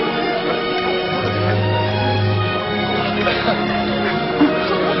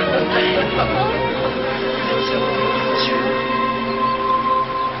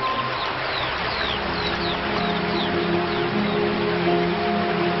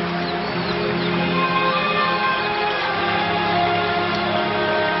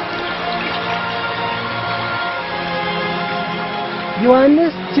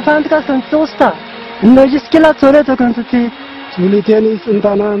ዮሐንስ ሲፋንት ካሰን ሶስታ እነዚህ ስኪላ ሶለተ ከንትቲ ሱሊቴኒስ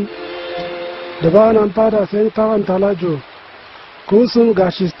እንታናን ደባን አምፓዳ ሰንታን ታላጆ ኩሱም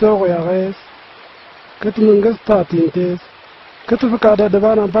ጋሽስቶ ያገስ ከትመንግስታ ቲንቴስ ከትፍቃዳ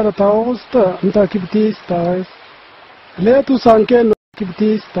ደባን አምፓዳ ታውስታ እንታ ኪብቲስ ታይስ ለቱ ሳንኬን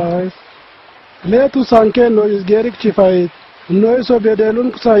ኪብቲስ ታይስ ለቱ ሳንኬን ነው ይዝጌሪክ ቺፋይት ኖይሶ በደሉን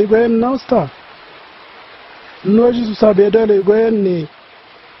ኩሳይ ጎየን ናውስታ ኖጂ ሱሳቤደለ ጎየኒ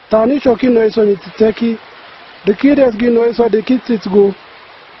ታኒ ሾኪ ኖይሶ ሚትቴኪ ድኪደስ ጊ ኖይሶ ድኪትስጉ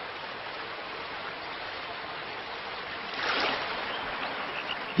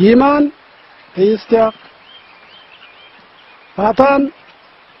ይማን ኢስቲያ ፋታን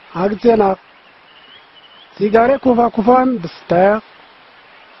አግቴና ሲጋሬ ኩፋን ብስታያ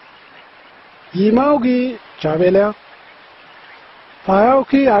ይማውጊ ቻቤላ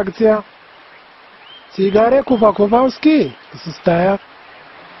ፋያውኪ አግቲያ ሲጋሬ ኩፋውስኪ ስስታያ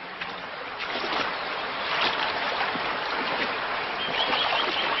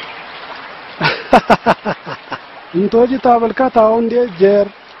እንቶጂ ታበልካ ታውንዴ ጀር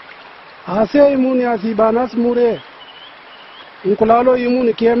አሴ ይሙን ያሲባናስ ሙሬ እንቁላሎ ይሙን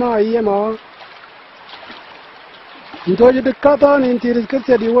ኬማ አየማ እንቶጂ ድካታን ኢንቲሪስከስ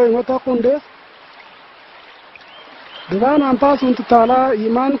የዲወይ መታቁንዴስ ድባን አምፓስ እንትታላ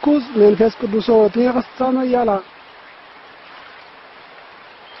ይማንኩስ መንፈስ ቅዱስ ወትየቀሳመ ያላ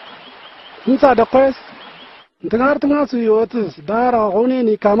እንታ ደቆስ እንትጋርትማስ ይወትስ ዳራ ሆኔኒ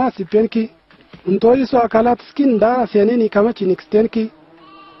ካማስ ሲፔንኪ እንቶጂ ሶ አካላት ስኪን ዳራ ሴኔኒ ካማች ኒክስቴንኪ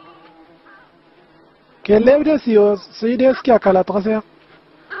ከሌብደስ ይወስ ሲዴስኪ አካላት ቀሰ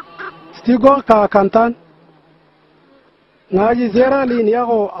ስቲጎ ካካንታን ናጂ ዜራሊን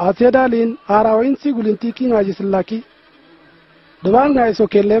ያጎ አሴዳሊን አራዊን ሲጉሊንቲኪ ናጂ ስላኪ ድባን ጋይሶ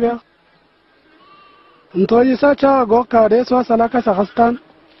ከሌበያ እንቶጂ ሳቻ ጎካ ደስዋ ሰላካ ሳክስታን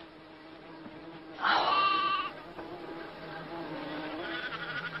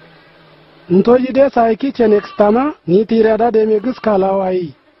እንቶጂ ደስ አይኪ ቸኔክስታማ ኒቲራዳ ደሜግስ ካላዋይ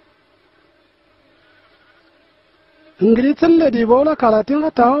እንግዲህ ትለዲ ቦላ ካላቲን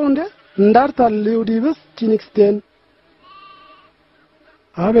ታው እንደ እንዳርታል ሊውዲብስ ቺኒክስቴን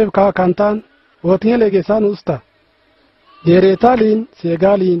አቤብ ካካንታን ወትኔ ለጌሳን ውስታ የሬታሊን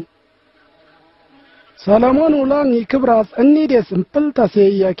ሴጋሊን ሰለሞን ውላን ይክብራስ እንዲስ እንፈልታ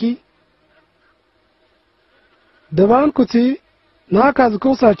ሴያኪ ደባን ኩቲ ናካዝ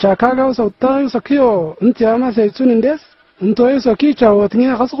ኮሳ ቻካጋው ሰውታዩ ሰኪዮ እንቲያማ ሰይቱን እንዴስ እንቶይ ሰኪቻ ወትኔ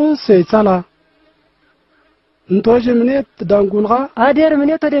ቀስቁ ሰይሳላ እንቶጂ ምኔት ዳንጉንጋ አዴር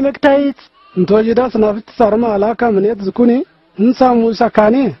ምኔት ደመክታይት እንቶጂ ዳስ ናፍት ሳርማ አላካ ምኔት ዝኩኒ እንሳሙ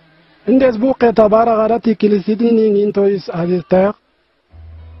ሰካኔ እንዴስ ቡቀ ተባራ ጋራቲ ክሊሲዲኒ እንቶይስ አዚስታ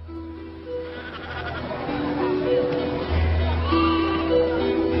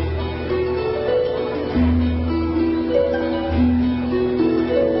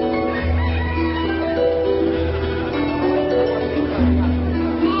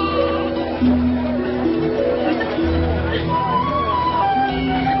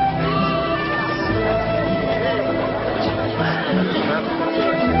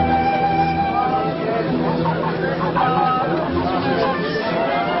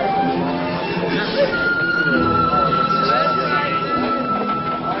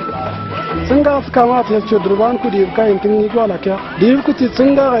Singa skamat yacho durban ku divka intingi gwalakia divku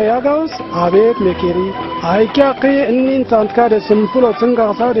tsinga yagaus abet mekeri aikya ke innin santka de simpulo singa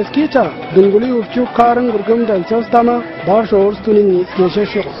sa de skicha dunguli ufchu karang gurgum dan chostama bar shors tunin ni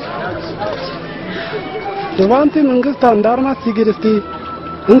skeshesho durbanti mungis tandarma sigiristi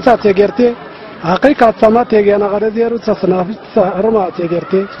insa tegerte akai katsama tegena gare zeru tsasnafi arma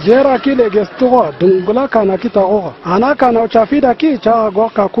tegerte zera kile gesto dungula kana kitago ana kana chafida ki cha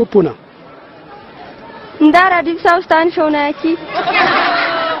goka kupuna ndara dibsa ustan shonaki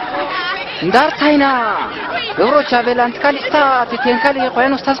ndar taina yoro chavelant kalista titenkali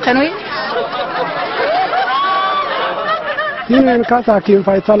qoyan ustaz qanoi tinen kasa kim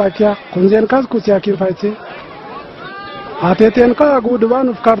faitala kya kunzen kas kusya kim faitse ateten ka gudban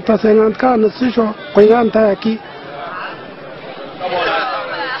ufkarta senant ka nusisho qoyan ta ki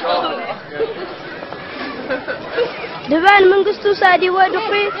دبان منقستو سادي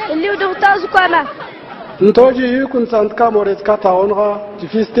ودقي اللي ودغتا زكانا نتوجي يكون سانتكا موريتكا تاونغا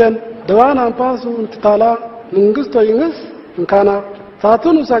تفيستين دوان أنباسو انتطالا منقستو ينقس نكانا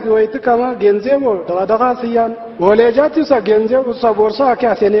ساتونو ساكي ويتكاما جنزيبو دغا سيان وليجاتيو سا جنزيبو سا بورسو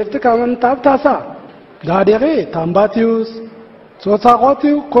أكي أسينيرتكاما نتاب تاسا داديغي تامباتيوس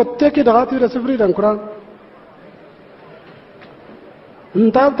سوساقوتيو كوتيكي دغاتيو رسفري دنكران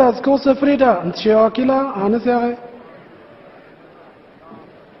نتاب تاسكو سفري دا انتشيواكيلا آنسيغي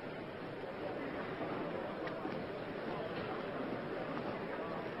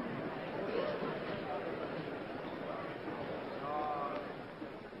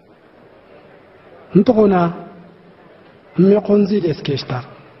نتقونا ميقونزي ديسكيشتار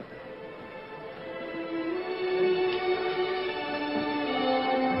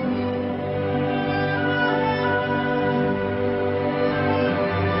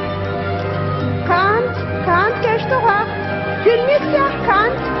كانت كشتوها تلميذة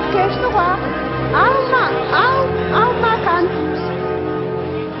كانت كشتوها أو ما كانت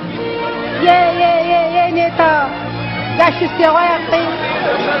يا نيتا قاش استيغاقي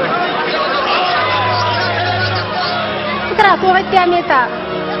فكرة صورتي يا نيتا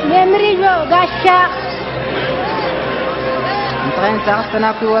ميمريجو قاشا انتغين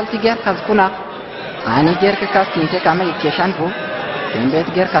ساقستنا في والتي غير كاسكونا أنا غير كاسكين كامل يكيشانفو تنبيت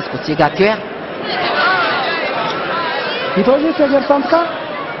غير كاسكوتي غاتيوه نتوجي تجر سانتكا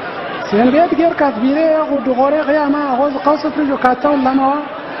سينبيت غير كاسبيري ودغوري غياما غوز قوسفريجو كاتاو لاماوا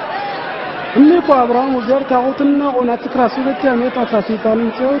إنيكو أبراهام وزير تاغوتنا وناتكرا سولتي أميتا ساسيتان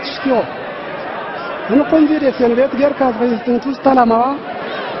نسيو تشتيو نقول زير سينبيت غير كاسبيري ستنتوس تلاماوا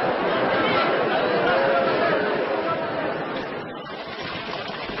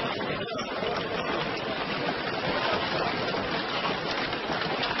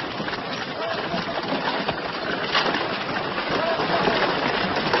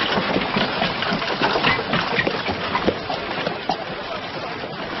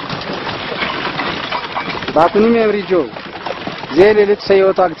باكوني ميوريجو زي اللي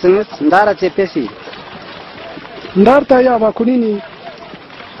تسيوتو اكتسنس ندارة تيبسي ندار تايا باكونيني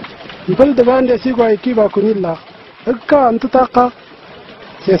نقول دبان دي سيغو ايكي باكوني لا اكا انت تاقا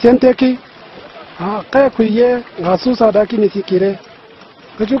سيسنتكي قايا كوية غاسوسا داكي نسيكيري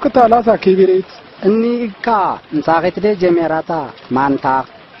كجو كتا لاسا كيبيريت اني اكا نساقيت دي جميراتا مانتا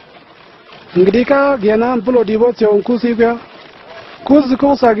እንግዲካ ገናን ብሎ ዲቦት የሆንኩ ሲቢያ ኩዝ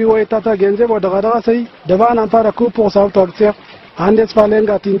ኮሳጊ ወይታታ ገንዘብ ወደጋዳ ሰይ ደባን አንፓራ ኩፖ ሳውታክሲያ አንዴስ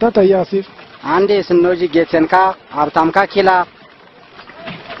ፋሌንጋ ቲንታ ታያሲፍ አንዴ ስኖጂ ጌተንካ አብታምካ ኪላ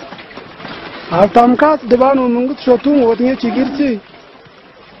አብታምካ ደባኑ መንግስት ሾቱ ወጥኘ ችግርቺ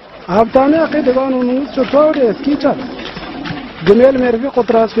አብታኔ አከ ደባኑ መንግስት ሾቱ ወደ እስኪቻ ግሜል መርቪ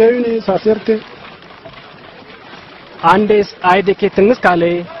ቁጥራስ ፈዩኒ ሳሰርቴ አንዴስ አይደኬ ትንስ ካለ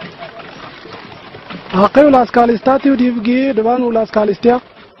أقول لاسكاليستاتي وديفجي دبان ولاسكاليستيا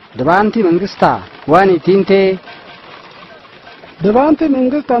دبانتي منغستا واني تينتي دبانتي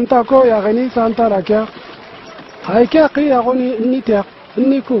منغستا انتاكو يا غني سانتا راكيا هايكي أقي يا غني نيتيا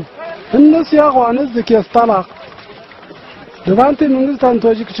نيكو الناس يا غوانز ذكي استالاق دبانتي منغستا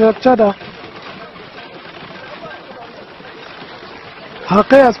انتوجيك شركشادا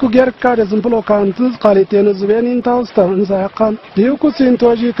هاقي اسكو غيرك كاري زنبلو كانتز قاليتين زبين انتاوستا انزايقان ديوكو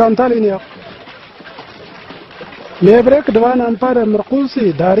سينتوجي كانتالينيا ميبرك دوان أنفار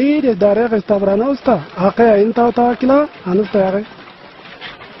مرقوسي داري داري استبرانوستا أقيا إنتاو تاكلا أنستاغي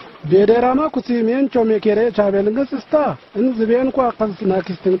بيدراما كسي مين چومي كيري چابلنگسستا إن زبين كو أقص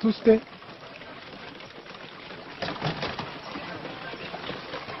ناكستنتوستي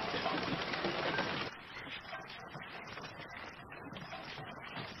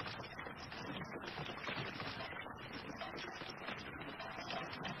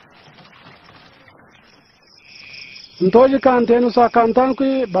انتوجي كانتين وسا كانتان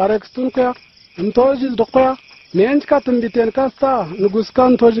كي باركستون كي انتوجي دقيا مينج كاتن بيتين كاستا نغوس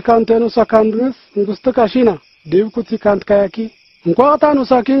كان توجي كانتين وسا كاندنس نغوست كاشينا ديو كوتي كانت كاياكي نكواتا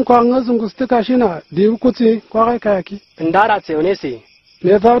نوساكين كوانغز نغوست كاشينا ديو كوتي كواغي كاياكي اندارا تيونيسي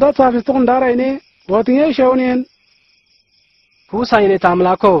ميزاودا تافيستو اندارا ايني واتيني شاونين كوسايني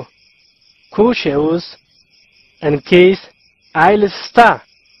تاملاكو كوشيوس انكيس ايلستا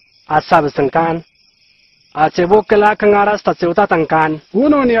أصاب سنكان أتبوك لا كنغارس تسيوتا تنكان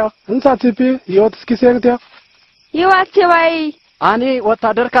ونونيا انسا تيبي يوتسكي سيغتيا يواتي واي أني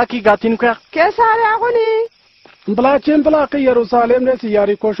وتادر كاكي غاتين كيا كساري أغني مبلاچين بلاقي يروسالم ने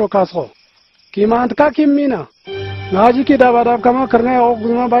सियारी को शो खासो कीमांत का किमीना नाजी की दावादाब कमा करने और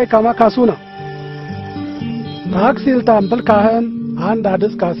गुमा बाई कमा खासूना नाग सिलता अंबल काहन आन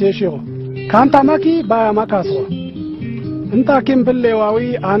दादस कासेशियो कांतामा की बायामा खासो እንታኪም ብሌዋዊ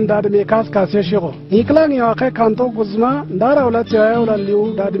አንድ አድሜ ካስ ካሴሽጎ ይክላን ያወቀ ካንቶ ጉዝማ ዳራ ሁለት ያውላሊው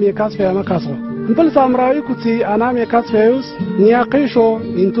ዳድሜ ካስ ፈያመ ካሶ እንብል ሳምራዊ ኩቲ አናሜ ካስ ፈዩስ ኒያቂሾ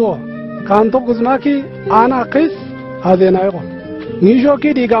ኢንቶ ካንቶ ጉዝማኪ አና ቂስ አዜናይጎ ኒጆኪ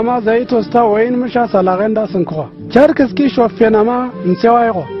ዲጋማ ዘይት ወስታ ወይን ምሻ ሰላገንዳ ስንኮ ቸርክስኪ ሾፌናማ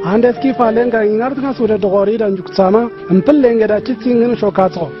እንሴዋይጎ አንደስኪ ፋሌንጋ ይናርትጋ ሱደ ዶጎሪ ዳንጁክሳማ እንብል ለንገዳቺ ሲንግን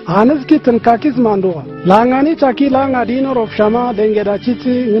ሾካጾ አንስኪ ትንካኪስ ማንዶጋ ላንጋኒ ቻኪ ላንጋ ዲኖ ሮፍሻማ ደንገዳቺ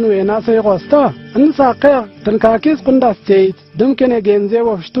ሲንግን ወይና ሰይጎስታ እንሳቀ ትንካኪስ ቁንዳስቴት ድምከነ ገንዜ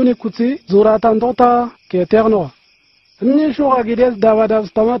ወፍሽቱኒ ኩቲ ዙራታንቶታ ከቴርኖ እምኒሹ አጊዴስ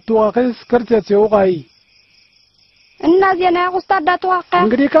ዳባዳብስተማት ተዋቂስ ከርቴሲው ቃይ እና ዜና ኡስታድ ዳቷቀ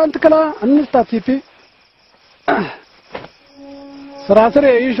እንግዲህ ካንት ከላ እንስታቲፊ ስራስሬ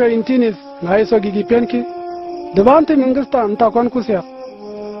ይሾ ኢንቲኒስ ናይሶ ጊጊፔንኪ ድባንት መንግስት አንታ ኮንኩሲያ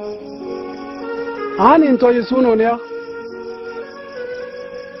አን እንቶ ይሱኖኒያ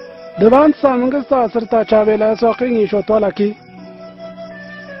ድባንት ሳ መንግስት አስርታ ቻቤላ ሶቅኝ ይሾቷላኪ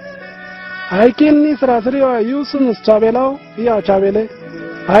አይኪኒ ስራስሬዋ ዩሱንስ ቻቤላው ያ ቻቤሌ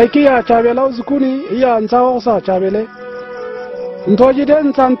አይኪ ያ ቻቤላው ዝኩኒ ያ አንሳውሳ ቻቤሌ እንቶጂደን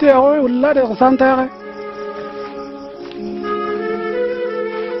ሳንቴ ሆይ ሁላደ ሳንታ ያረ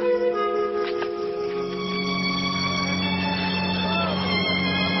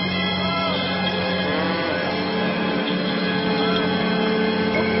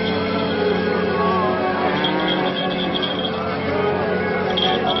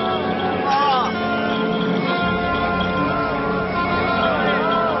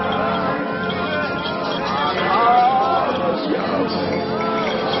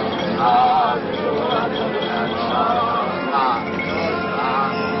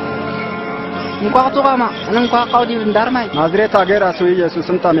እንኳ እንኳ ቃውዲ እንዳርማይ ናዝሬት አገር አሱ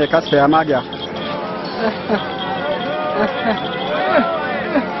ኢየሱስም ታሜካስ ፈያማጊያ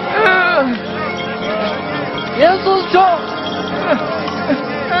ኢየሱስ ጆ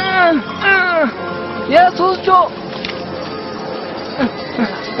ኢየሱስ ጆ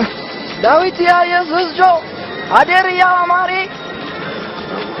ዳዊት ያ ኢየሱስ ጆ አዴር ያ ማሪ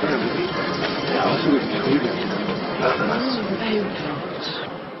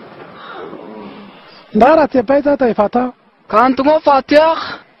ዳራት የባይታ ታይፋታ ካንትሞ ፋቲያህ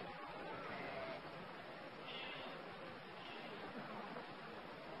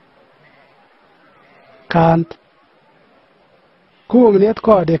ካንት ኩምኔት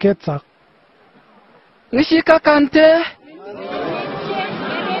ኮ ደከትሳ ንሺካ ካንቴ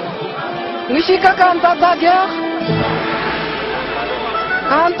ንሺካ ካንታ ታጊያ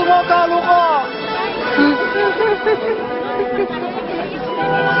ካንትሞ ካሉቆ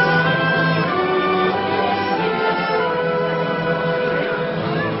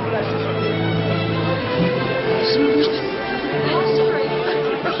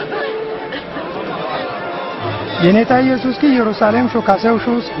የኔታ ኢየሱስ ኪ ኢየሩሳሌም ሾካሰው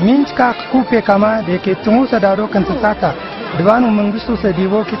ሹስ ሚንች ካክ ኩፔ ካማ ደኬትሙ ሰዳዶ ከንስታታ ድባኑ መንግስቱ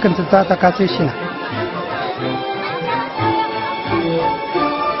ሰዲቦ ኪ ከንስታታ ካሴሽና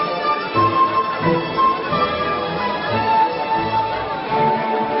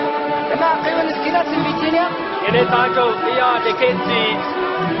እና ከመን ስኪላት ሲቢቲኒያ የኔታ ጆ ያ ደኬቲ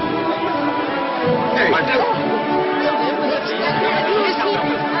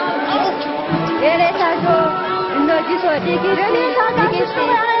የኔታ ጆ እነጂሶ ዲጊረኒ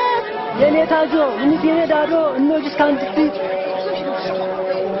የኔታ ጆ ምንቴኔ ዳዶ እነጂስ ካንትቲ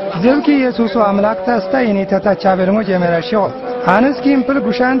ዘብኪ ኢየሱስ አምላክ ታስታ የኔታ ታቻበልሞ ጀመራሽው አንስኪ ምፕል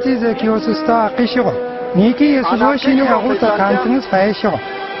ጉሻንቲ ዘኪዮስ ስታ አቂሽው ኒኪ ኢየሱስ ወሽኒ አቁታ ካንትንስ ፋይሽው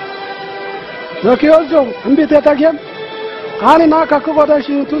ዘኪዮስ ጆ እንዴት ያታገም አኒና ካከቆዳሽ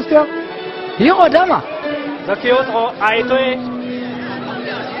ቱስቲያ ይቆዳማ ዘኪዮስ አይቶይ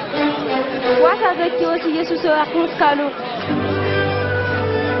ዋታ ዘኪዮስ ኢየሱስ አቁስ ካሉ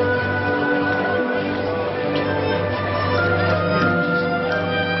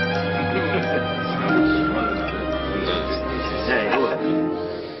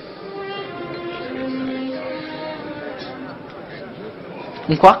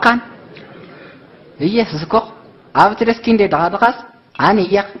እንኳን ኢየሱስ እኮ አብትረስኪ እንደ ዳዳኻስ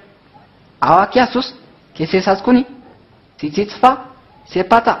አንያ አዋኪያሱስ ከሴሳስኩኒ ሲሲጽፋ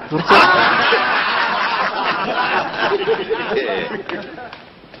ሴፓታ ዱርሴ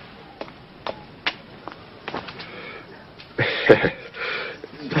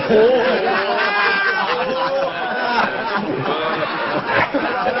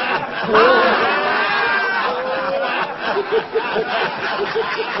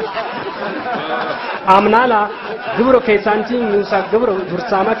አምናላ ግብሮ ከሳንቲ ሙሳ ግብሮ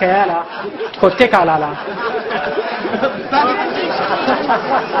ዱርሳማ ከያላ ኮቴ ካላላ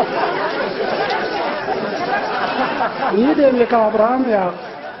Ni de ka Abraham ya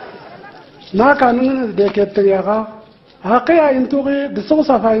na kanun de ketyaga haqiya intugi bisu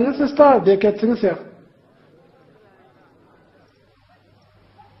safayin sista de ketsin ser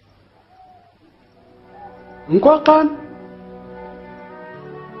nkokan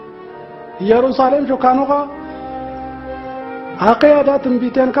Yerusalem jokanoga haqiya da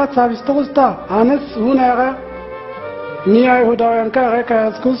tumbiten ka savistosta anes hunaga ni ayhudayan ka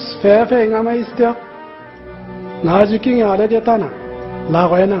kaskus fefe ngama istia najikin ya da tana la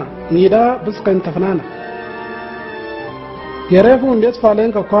goyna nida buskan tafnana yerefun des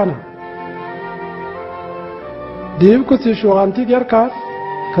falen ka kwana dim ku si shuganti gerkas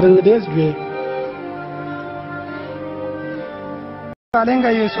krengdes be falen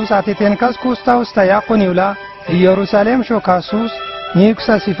ga yesus atiten kas kusta usta yakuniula Yerusalem sho kasus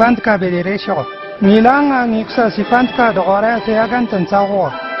niksa sifant ka bedere sho milanga niksa sifant ka dogara se yagan tansago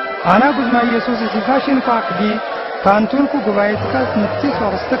ana guzma yesus sifashin fakdi Pantun ku gubayt kas nitsi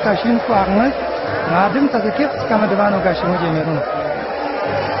sorsta kashin ku agnes nadim tazakir kama devano gashimu jemerun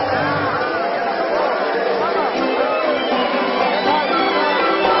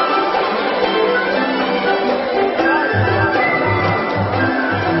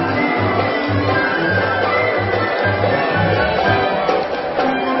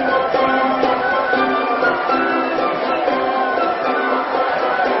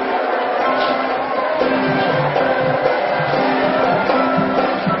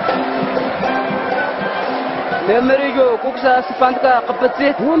Demerigo kuksa sifantka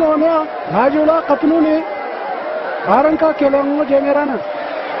qapatsit unonya najula qapnuni aranka kelango jemerana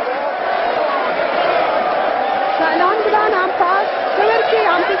سلام بلان عم باس سوركي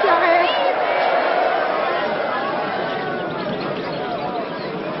عم تسعي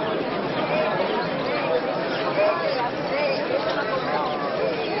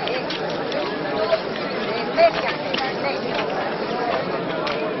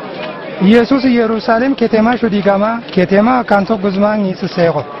ኢየሱስ ኢየሩሳሌም ከተማ ሹዲጋማ ከተማ ካንቶ ጉዝማን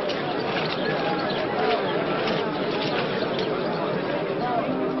ይስሰይቆ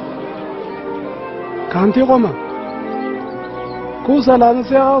ካንቲ ቆማ ኩሰላን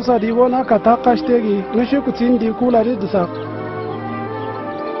ሲያው ሳዲቦና ካታቃሽቴጊ ንሽ ኩቲን ዲኩላ ዲድሳ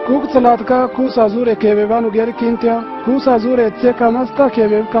ኩክ ስላትካ ኩሳ ዙሬ ከቤባኑ ገር ኪንቲያ ኩሳ ዙሬ ተከ ማስታ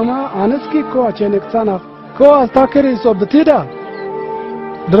ከቤብ ከማ አነስኪ ኮ አቸነክሳና ኮ አስታከሪ ሶብቲዳ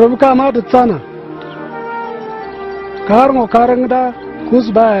ድርብካ ማድጻና ካርሞ ካረንግዳ ኩስ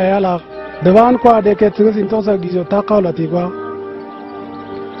ባያላ ደባን ኳ ደከትስ እንቶሳ ጊዞ ታቃውላቲጓ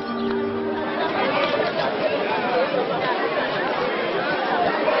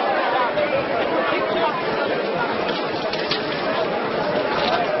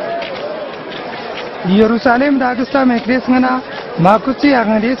ኢየሩሳሌም ዳግስታ መክሬስና ማኩቲ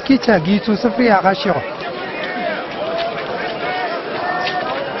አግንዴስ ኪቻ ጊቱ ስፍሪ አጋሽዮ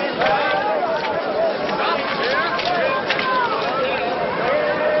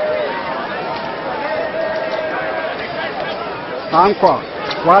Anqua,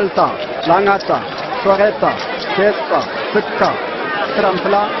 Walta, Langata, Soreta, Testa, Sitka,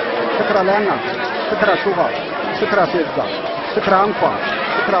 Trampla, Sitra Langa, Sitra Suva, Sitra Testa, Sitra Anqua,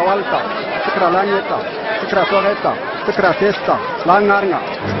 Sitra Walta, Sitra Langeta, Sitra Soreta, Sitra Testa, Langarnga,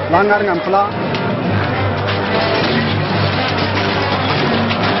 Langarngampla.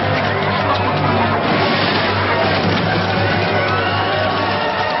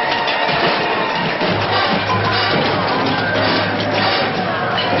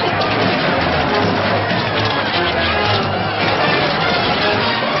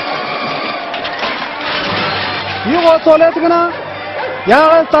 Yugo tolet gna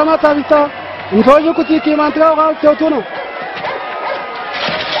ya tama tabita ntoju kuti ki mantra ga teotuno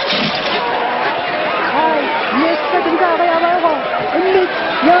هاي يسكت انت يا بابا امي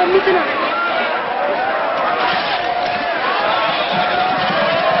يا امتنا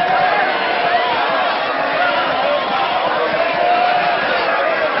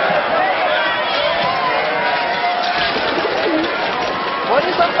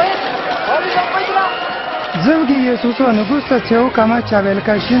ዝብጊ ኢየሱስ ንጉሥ ተቸው ከማቻበልካ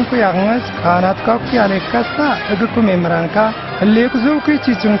ሽንኩ ያግመስ ካናት ካኩ ያለከስታ እግኩ ሜምራንካ እሌኩ ዝውኩ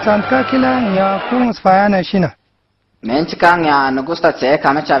ቺቹንታንካ ኪላ ያኩ ስፋያና ሽና መንችካን ያ ንጉሥ ተቸው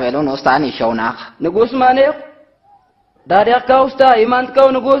ከማቻበሉን ውስታን ይሾውናክ ንጉሥ ማኔቅ ዳዲያካ ውስታ ይማንትካው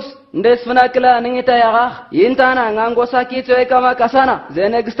ንጉሥ እንደስ ፍናክላ ንኝታ ያጋህ ይንታና ngaንጎሳ ኪጽዌ ከማ ካሳና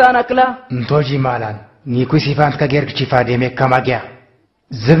ዘነግስታና ክላ እንቶጂ ማላን ኒኩ ሲፋንት ከገርክ ቺፋ ደሜ ከማጊያ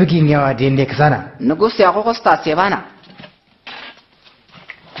ዝብጊኛዋ ደንደክሳና ንጉሥ ያቆቆስታ ሴባና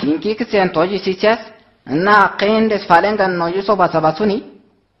ንንኪ ክሴን ቶጂ ሲቻስ እና ቀንደስ ፋለንጋን ነው ይሶ ባሰባሱኒ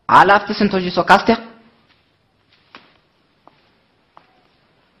አላፍት ስንቶጂ ሶ ካስተ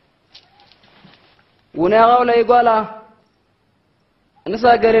وناغاو لا يقولا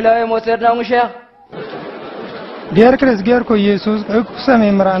نسا غليلاوي موترنا مشيخ ጌርክርስ ጌርኮ ኢየሱስ እኩሰም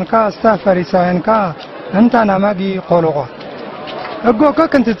ምራንካ አስታ ፈሪሳውያንካ እንታና ማጊ ቆሎቆ እጎ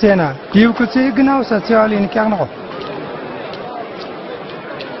ከከንተቴና ይውኩቲ ግናው ሰቲያሊን ከርኖ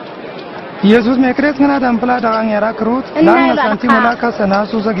ኢየሱስ መክሬት ግና ዳምፕላ ዳጋን ያራክሩት ላና ሳንቲ ሙላካ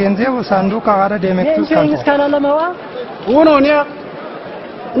ሰናሱ ዘገንዜ ወሳንዱ ካጋረ ደመክቱስ ካንቶ ካናለማዋ ወኖኒያ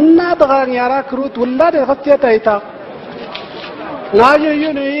እና ዳጋን ያራክሩት ወላደ ኸቴታይታ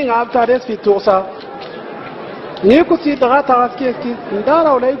ናየዩኒ ngaabtaades fituusa ni kuti daga tagaski ndara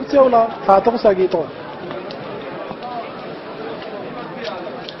wala ikuti wala faatu sagito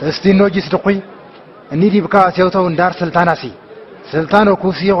እስቲ ኖጂስ ድቁይ እኒ ዲብካ ሲውተው እንዳር ስልጣናሲ ስልጣኖ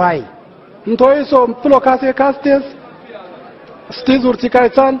ኩሲ ዋይ እንቶይሶ ፕሎካሴ ካስቴስ እስቲ ዙርቲ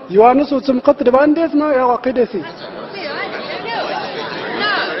ካይታን ዮሐንስ ውጽም ቀጥ ባንዴስ ነው ያው አቂደሲ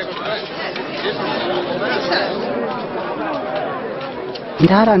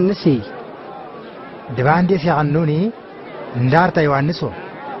እንዳራ ንሲ ድባንዴስ ያኑኒ እንዳርታ ዮሐንስ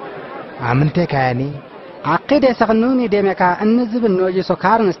አምንቴ ካያኒ አቂደ ሰግኑኒ ደመካ እንዝብ ኖጂሶ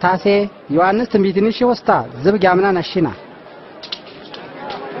ካርን ስታሴ ዮሐንስ ትንቢትንሽ ወስታ ዝብ ጋምና ነሽና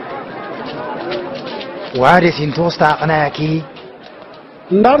ዋዴ ሲንቶስታ አቅናያኪ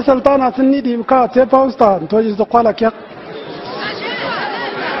እንዳር ስልጣን አስኒ ዲብካ ቴፓውስታ እንቶይስ ደቋላኪያ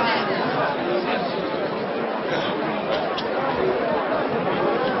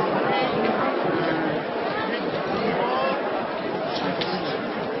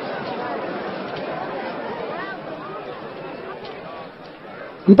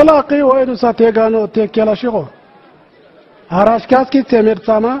እንጥላቂ ወይኑ ሳቴጋኖ ተከላሽቆ አራሽካስኪ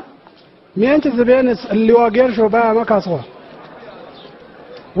ተመርጻማ ሚንጭ ዝቤንስ ሊዋገር ሾባ ማካስቆ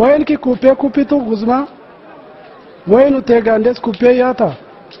ወይንኪ ኩፒቱ ጉዝማ ወይኑ ተጋንደስ ኩፔ ያታ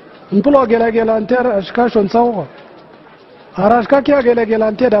እንጥሎ ገላገላንተር አሽካሾን ሳውቆ አራሽካኪ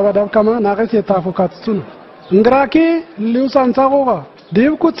ገላገላንተ ዳባዳብ ከማ ናቀስ የታፉካትሱኑ እንግራኪ ሊውሳን ሳውቆ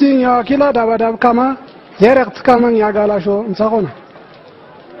ዲብኩቲን ያኪላ ዳባዳብ ከማ የረክት ከማን ያጋላሾ እንሳቆና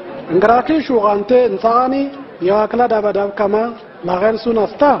እንግራኪ ሹጋንቴ እንሳኒ ያክላ ዳባዳብ ከማ ላገር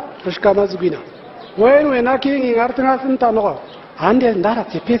ሱናስታ ፍሽካማ ዝጉና ወይን ወናኪ ይጋርትናስ እንታኖ አንዴ እንዳራ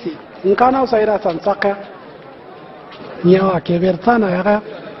ቴፔሲ እንካናው ሳይራ ሳንሳካ ያዋ ከበርታና ያጋ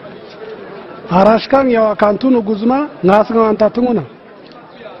አራሽካን ያዋ ካንቱኑ ጉዝማ ናስጋንታ ትሙና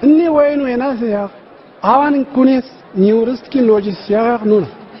እኒ ወይን ወናስ ያ አዋን ኩኔስ ኒውርስኪ ሎጂስ ያኑና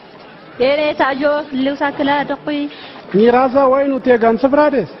የሬታጆ ልውሳክላ ደቁይ ኒራዛ ወይኑ ተጋን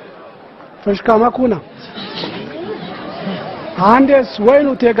ስፍራዴስ ፍሽካማ ኩና አንዴስ ወይኑ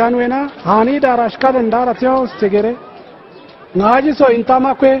ተጋን ወይና አኒ ዳራሽካል እንዳራ ቲያውስ ተገሬ ናጂሶ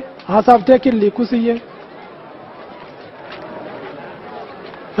ኢንታማኩ አሳብቴኪ ሊኩስዬ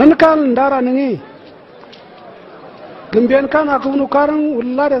እንካን እንዳራ ነኝ ግንቤን ካን አኩኑ ካርን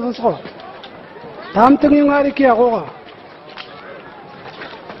ወላደ ተስቆ ታምጥኝ ማሪኪ ያቆጋ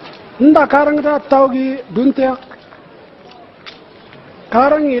እንዳ ካርን ዳ ታውጊ ዱንቴ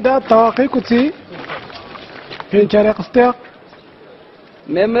ካርን ይዳ ታዋቂ ኩቲ ፔንቸሬ ቅስቴ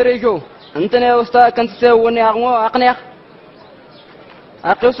ممريجو انتنا وستا كنت تسووني اغمو اقنيخ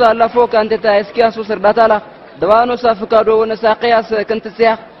اقيس على فوق انت تاسكياس وسرداتالا دوانو سافكادو ونساقياس كنت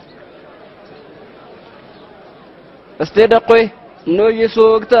تسيا استدقوي نو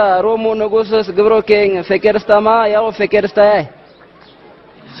يسوقتا رومو نغوسس غبرو كين فكرستما ياو فكرستاي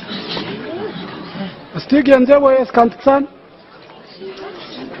استيجي انزا ويس كانتسان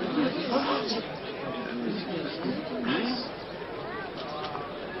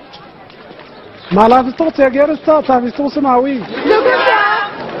ማላፍቶ ተገርስታ ታፊስቶ ስማዊ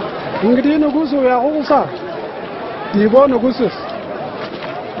እንግዲህ ንጉሱ ያቆሳ ዲቦ ንጉስስ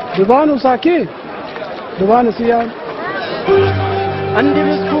ዲባኑ ሳኪ ዲባኑ ሲያን አንዲ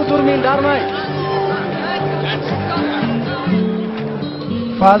ምስኩ ቱርሚን ዳርማይ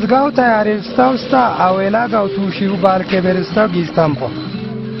ፋዝጋው ታያሪስታውስታ አዌላ ጋውቱ ሺው ባልከ በርስታው ጊስታምቆ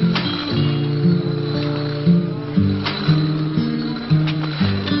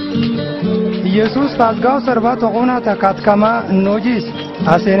ኢየሱስ ፋዝጋው ሰርባ ተቆና ተካትከማ ኖጂስ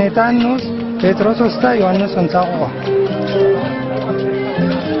አሴኔታኑስ ጴጥሮስ ወስታ ዮሐንስ እንታቆ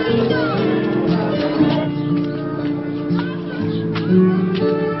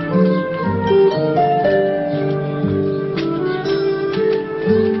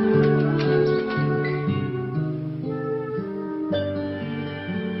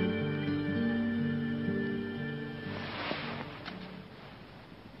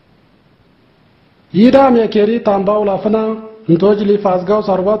يدام يكيري تامباو لافنا نتوج لي فازغاو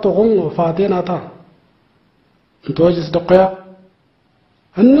سربا تغون فاتيناتا نتوج صدقيا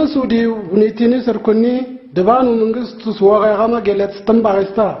النسو دي ونيتيني سركني دبانو منغست سواغا غاما جلت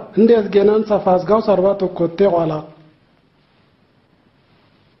ستمبارستا انديس جنان سفازغاو سربا تكوتي ولا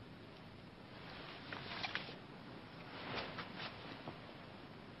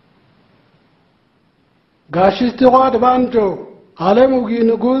ጋሽስቲ ጓድ ባንጆ ዓለሙጊ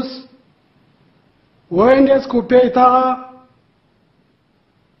ንጉስ ወይንደስ ኩፔታ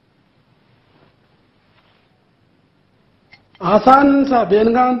አሳንሳ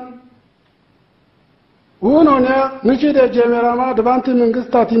ቤንጋን ኡኖነ ንቺደ ጀመራማ ድባንቲ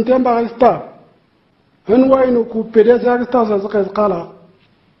መንግስታ ቲንቴም ባሪስታ እንወይኑ ኩፔደ ዛግስታ ዘዝቀዝ ቃላ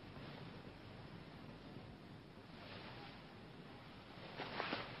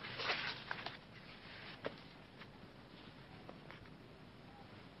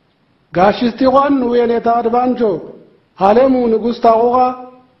ጋሽስቲ ጓን ወየኔታ አድባንጆ ዓለሙ ንጉስ ታቆጋ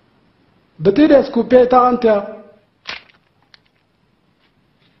በቲደስ ኩፔታ አንተ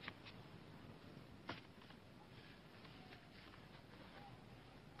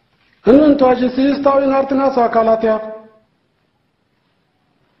እንን ተዋጂ ሲስታው ይናርትና ሳካላቲያ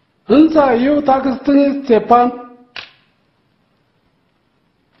እንሳ ዩ ታክስትን ስቴፓን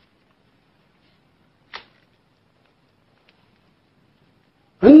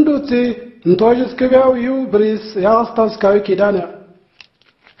እንዱቲ እንቶጅስ ከቢያው ዩ ብሪስ ያስታውስ ካዊ ኪዳና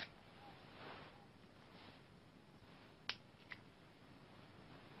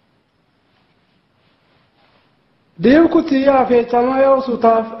ዴብኩት ያፈ ሰማያው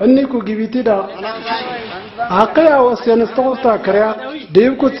ሱታፍ እንኩ ግቢቲዳ አቀያ ወሰንስተውታ ከሪያ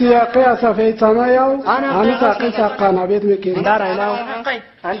ዴብኩት ያቀያ ሰፈ ሰማያው አንሳ ቀሳ ካና ቤት መኬ እንዳራይናው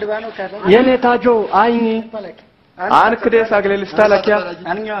አንድ ባኖ ካዳ የኔታጆ አይኒ አንክዴስ አግሌልስታ ለኪያ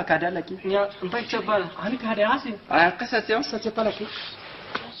አንኛው ካዳ ለኪ ኛ እንፈቸባል አንክ ካዳ አሲ አንከሰቴው ሰቸፓለኪ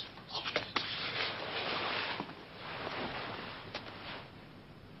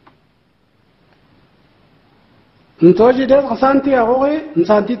እንቶጂ ደስ ሳንቲ ያሆይ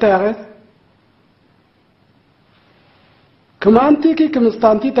እንሳንቲ ታያረስ ከማንቲኪ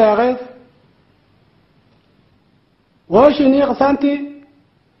ከመስታንቲ ታያረስ ወሽኒ ሳንቲ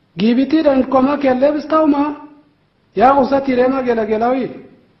ጊቢቲ ደን ኮማ ከለብስታውማ ያ ወሰቲ ረማ ገለገላዊ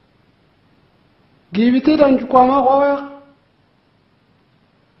ጊቢቲ ደን ኮማ ሆያ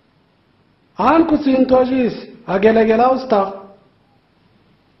አንኩ ሲንቶጂስ አገለገላውስታ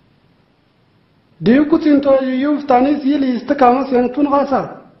ዲኩት እንቶጂ ዩፍታኒስ ይሊ istካማ ሰንቱን ራሳ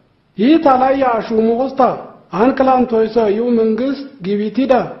ይታላያ ሹሙስታ አንክላን ቶይሶ ዩ መንግስት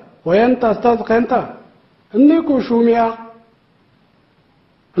ጊቢቲዳ ወያን ታስታዝ ከንታ እንኩ ሹሚያ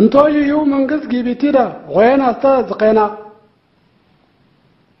እንቶጂ ዩ መንግስት ጊቢቲዳ ወያን አስታዝ ከና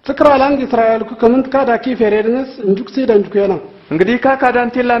ትክራላንግ እስራኤል ኩ ከመንት ካዳኪ ፌሬድነስ እንጁክሲ ደንጁከና እንግዲህ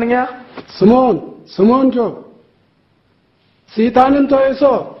ካካዳንቲላንኛ ስሞን ጆ ሲታንን ቶይሶ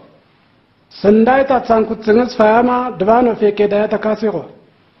ሰንዳይ ታጻንኩት ጽንስ ፈያማ ድባኖ ፈከዳ ተካሲሮ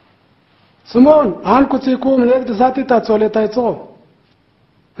ስሞን አንኩቲኩ ምለት ደሳቲ ታጾለታይጾ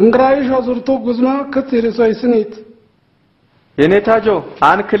እንግራይሽ አዙርቶ ጉዝማ ከትሪሶ ይስኒት የኔታጆ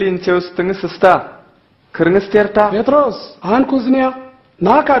አንክሊን ቴውስትንስ ስታ ክርንስቴርታ ጴጥሮስ አንኩዝኒያ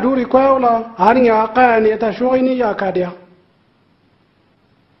ናካዱሪ ኮያውላ አንኛ አቃያኔ ታሾይኒ ያካዲያ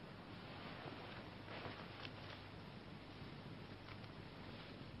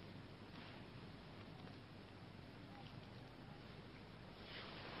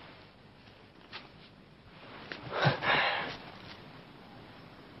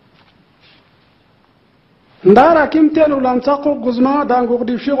ndara kimtelu lantsaqo guzma dango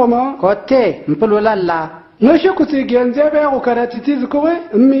difshigoma kote mpululalla nashikuti genzebe ko karatiti zikowe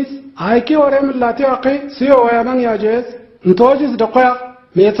mis ayki orem lati aqi siyo yaman yajes ntojis doqya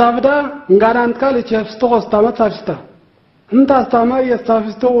metabda ngaran kali chefsto ostama tafsta nta stama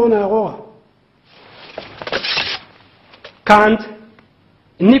yastafisto ona go kant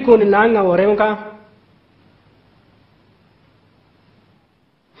nikun nanga oremka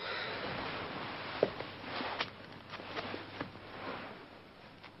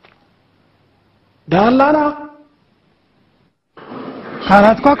ዳላና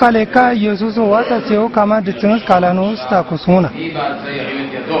ካናት ኳ ካሌካ ኢየሱስ ዋታ ሲዮ ካማ ድጽንስ ካላኖስ ታኩሱና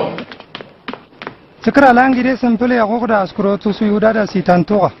ትክራ ላንጊዴ ሲምፕል ያቆዳ አስኩሮቱ ሱዩዳዳ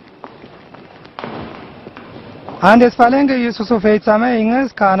ሲታንቶጋ አንደስ ፋለንገ ኢየሱስ ፈይጻማ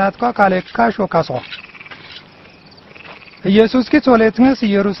ኢንግስ ካናት ኳ ካሌካ ሾካሶ ኢየሱስ ኪ ቶሌትንስ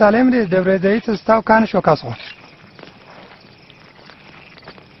ኢየሩሳሌም ደብረ ዘይት ስታው ካን ሾካሶ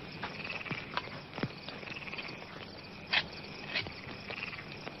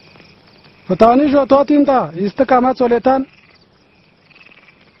وتاني جو توتينتا استقامة سوليتان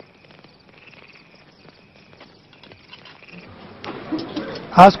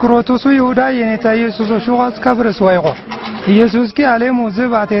አስኩሮቱሱ ይሁዳ የኔታ ኢየሱስ ሹጋስ ከብረስ ወይቆ ኢየሱስ ኪ አለሙ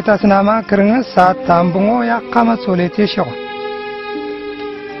ዝባቴ ታስናማ ክርንስ ሳት ታምብሞ ያቀመ ሶሌቴ ሸቆ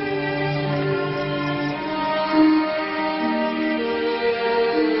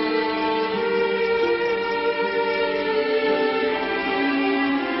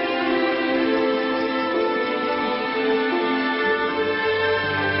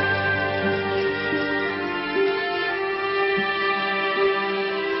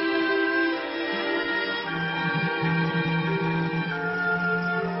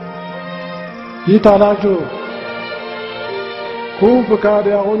يتعالجو كون فكاد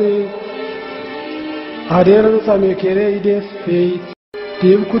يغني أديرن سامي كيري يدس في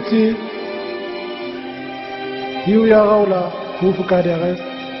تيم كتي يو يا غولا كون فكاد يغس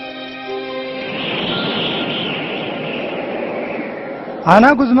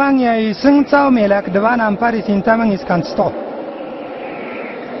أنا غزمان ياي سنتاو ميلاك دوان أمباري سنتامن إسكانستو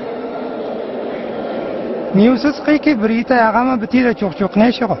نيوسس قيكي بريتا يغاما بتيرا چوخ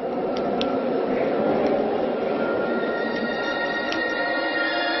نيشغو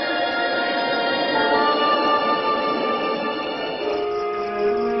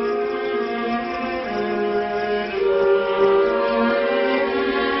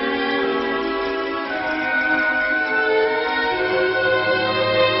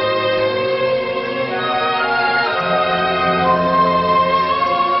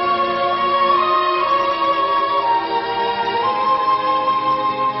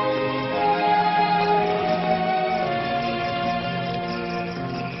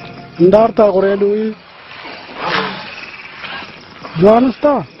Ndarta gorelui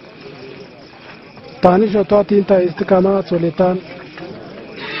Joansta Tani joto tinta istikama soletan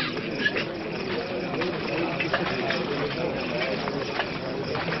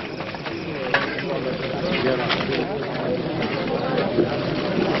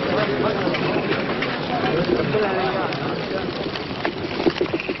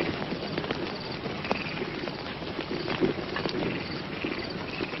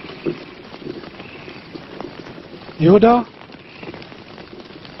Yoda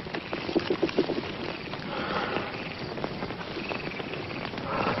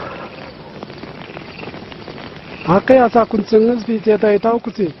Akai asa kuncengas fi ceta itau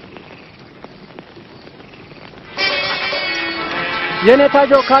kusi Yene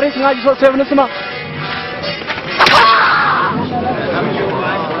tajo karis ngaji so sevnusma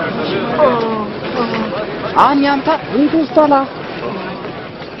Anyanta Intustala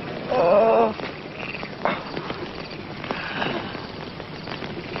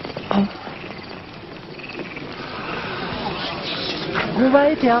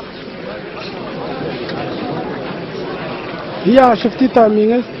ጉባኤትያ يا شفتي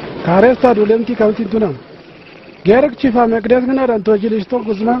تامينس كارستا دولمتي كاونتينتونا غيرك تشيفا مقدس غنا رانتو جيليستو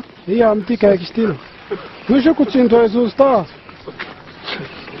غزما هي امتي كاكستينا وشو كوتشينتو يسوستا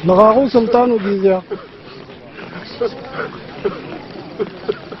لغاغو سلطان وجيزيا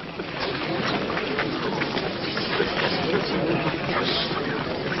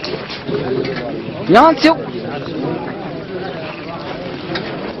يانتيو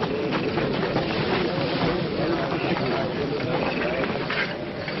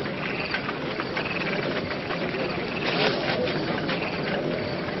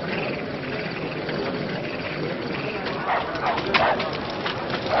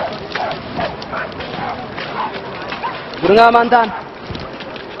Burunga mantan.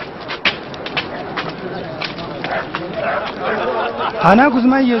 Ana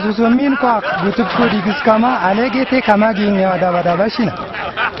guzma Yesus min kwa butubko digiskama alegete kama ginya wada bashina.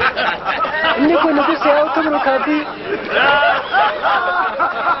 Inni ko nuku sew tumru kadi.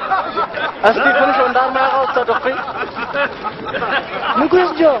 Asti kun shondar ma gaw sadqi Nukus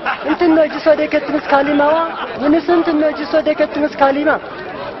jo inta noji sodekat mis kalima wa ونسنت noji sodekat mis kalima.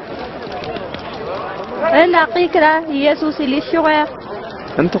 أنا قيكرا يسوع للشغير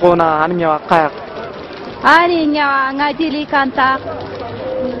انت قونا عني وقاق أني نيا ناديلي كانتا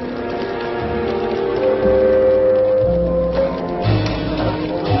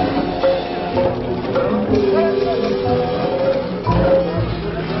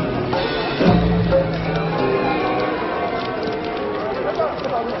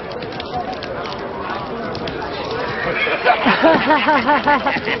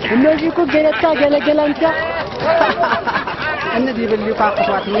الناجي كو جلتا جلجلانتا النبي باللي قاق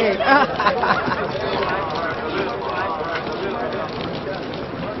صوتني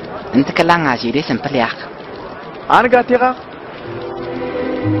انت كلام عاجي دي سمبل ياك انا قاتيغا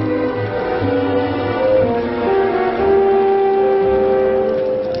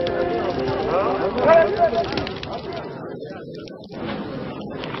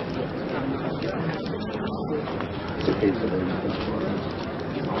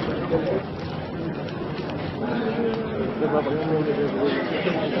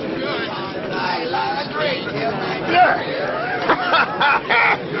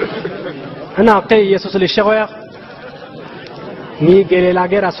أنا أعطي يسوع للشغير نيجي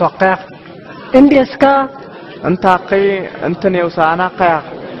للاجر أسوقه إندي إسكا أنت أقي أنت نيوسا أنا قيا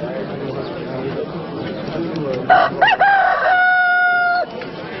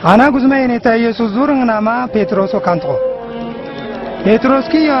أنا قزمة نتا يسوع زورنا ما بيتروسو كانترو بيتروس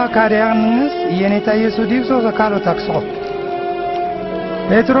كي يا كاريانس ينتا يسوع ديفسو زكالو تاكسو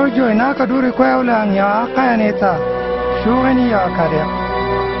بيترو جوينا كدوري كويولا نيا كاينتا شوغني يا كاريان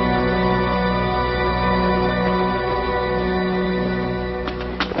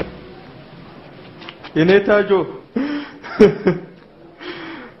ينتاجو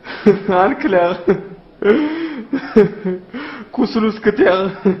أنكلا كوسلوس كتير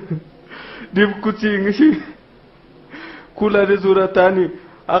ديب كتير نشي كولا رزورة تاني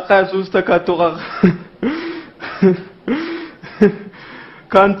أقاسوس تكاتورا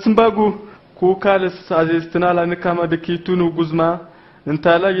كان تسمباغو كوكالس عزيزتنا لنكاما دكيتونو غزما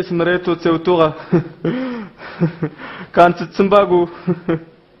انتالا يسمريتو تسوتورا كان تسمباغو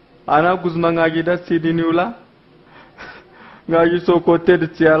أنا غزما غاجيدا سيدينيولا غاجي سوكوتي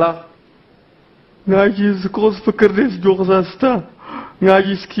دتيالا غاجي سكوس فكرديس جوغزاستا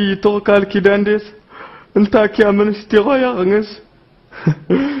غاجي سكي توكال كيدانديس انتا كيامن ستيغو يا غنس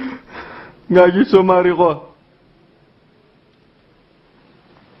غاجي سوماريغو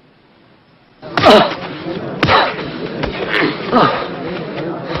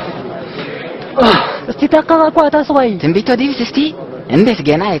استي تاقا كواتا سوي تنبيتو دي سستي اندس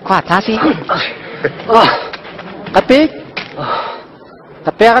جينا كواتاسي قبيك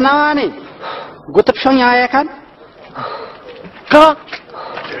قبيك نواني قطب شون يا كان كا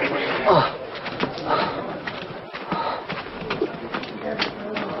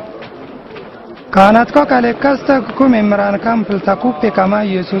كانت كو كالكاستا كو ممران كام فلتاكو بكما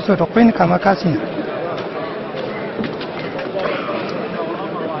يسوس رقين كما كاسين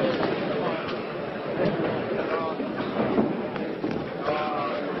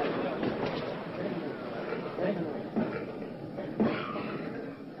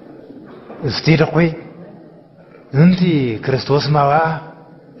استيرقوي انتي كريستوس ماوا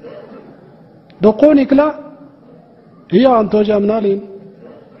دقوني كلا هي أنتو جامنالين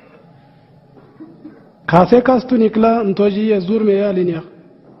كاسي كاستو نيكلا أنتو جي يزور ميالين يا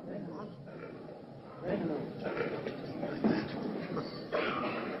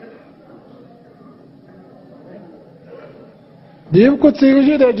ديب كنت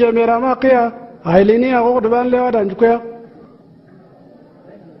سيجي دي جاميرا ما قيا عيليني أغوغ دبان ليوا دانجكويا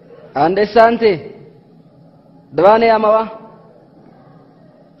Ande santi. Dwani amawa.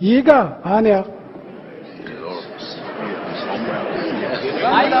 Yiga ania.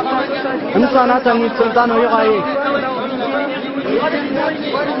 Insana tangi sultano yogai.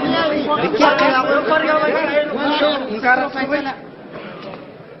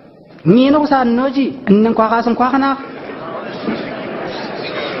 Nino sa noji nang kwa kasang kwa kana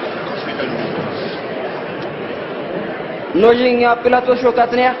Noji nya pilato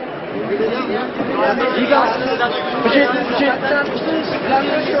shokatnya.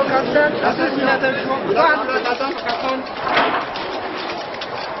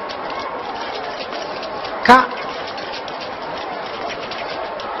 Kak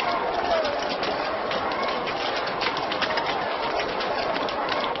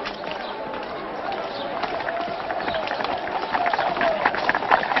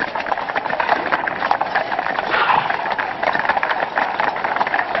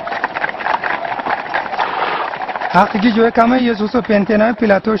حقيقي جوه كما يسوس بنتنا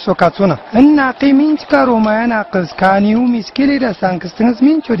بيلاتوش سوكاتسونا ان قيمينش كارومانا قسكانيو مسكيلي دا سانكستنس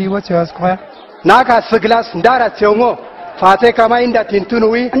مين چودي وچواسكوا ناكا سغلاس ندارا تيومو فاتي كما اندا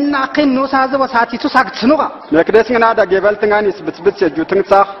تنتنوي ان قينو سازو ساتيتو ساكتسنوغا مكدس غنا دا جبل تنغانيس بتبت يجو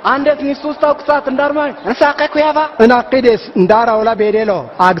تنصاخ عندك نيسوس تاوكسات اندارماي انساقه كيابا انا قيدس ندارا ولا بيدلو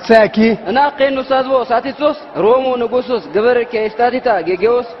اغساكي انا قينو سازو ساتيتوس رومو نغوسوس غبر كيستاتيتا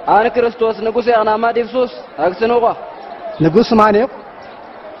جيجوس ان كريستوس نغوسي انا ما ديفسوس اغسنوغا نغوس مانيو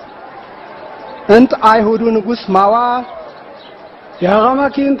انت ايهودو نغوس ماوا يا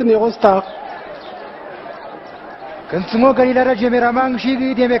غماكي انت نيغوستا كنتمو غاليلا رجميرا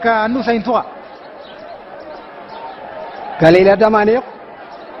مانشيغي ديميكا انو ساينتوا غاليلا دمانيو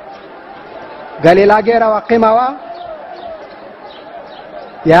غاليلا غيرا وقيماوا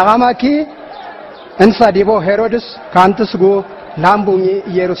يا غماكي انسا ديبو هيرودس كانتسغو لامبوني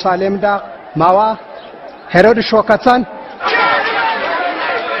يروشاليم دا ماوا هيرودس شوكاتسان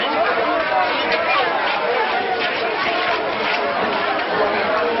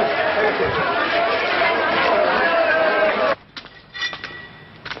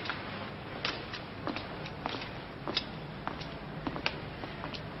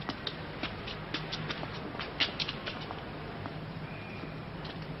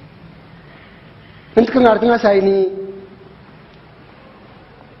انت كن عرضنا سايني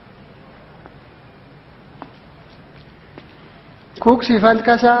كوك سيفان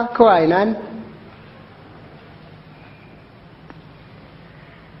كاسا كواينان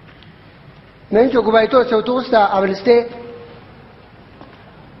من جو قبايتو سوتوستا أبلستي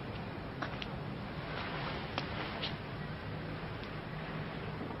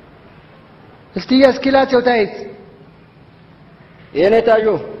استياس كلا سوتايت يني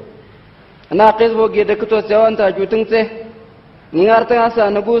تاجو ناقص بوجي دكتو سوان تاجو تنسي نيارتن أسا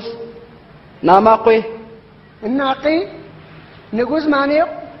نقوس ناماقوي الناقي نقوس مانيو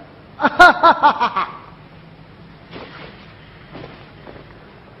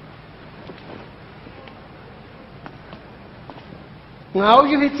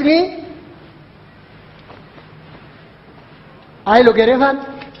ngauji fitni ay lo gerefan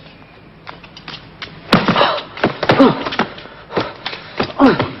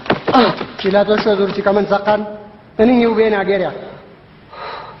kila to shodur cikaman sakan ini nyubena geria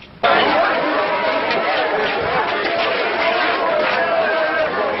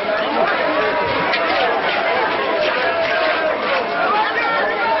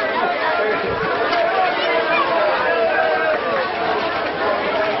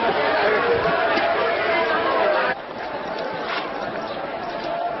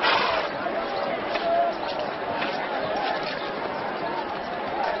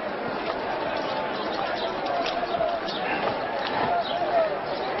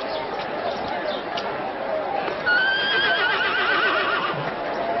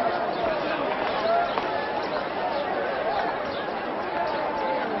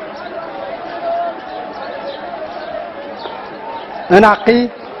ناقي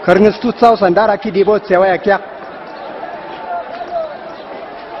كرنستو تساو سندارا كي ديبوت سوايا كيا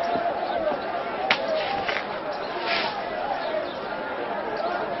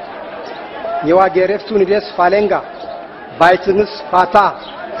يوا جيرفتو نديس فالنغا بايتنس فاتا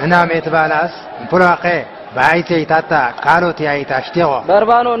انا ميت بالاس بروقه بايتي تاتا كاروتي اي تاشتيو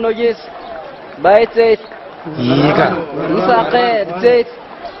بربانو نوجيس بايتي ييغا مساقه تيت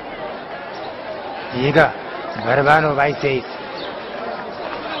ييغا بربانو بايتي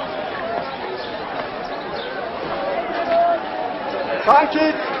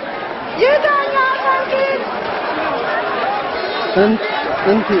فانكيت يدانا فانكيت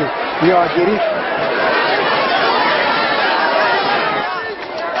انت يا جريت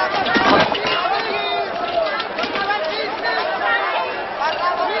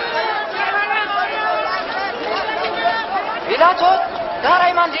بيلاطس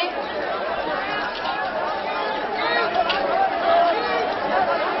داري ماندي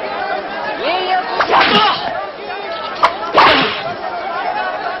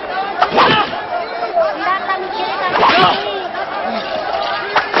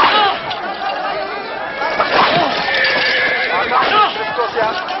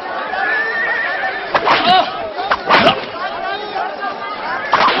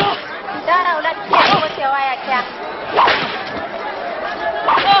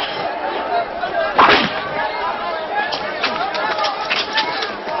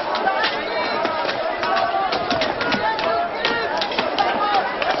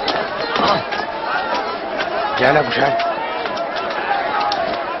جالا بشان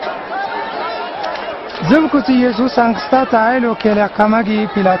زمكوتي يسوس انكستا تعالو كلا كماجي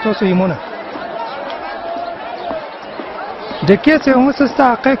بيلاطس يمونا دكيتي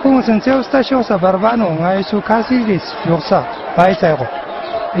ومسستا قيكون سنتيو ستاشو سبربانو غايسو كاسيديس يوسا بايتايغو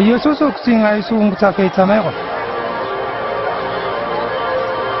يسوس اوكسين غايسو متافي تامايغو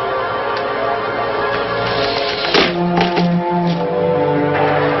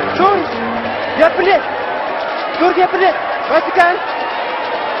شور يا بني شور يا بني واتكان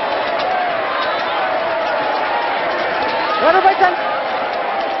وانا بايتان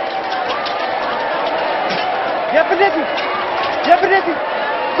يا بنيتي يا بنيتي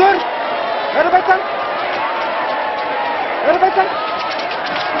دور وانا بايتان وانا بايتان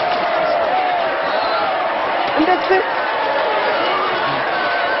اندكسي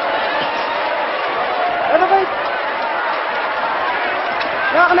وانا بايت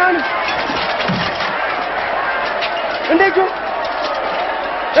يا غناني اندكسو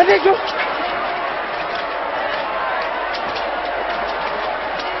اندكسو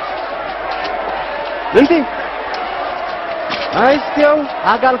بنتي አይስቴው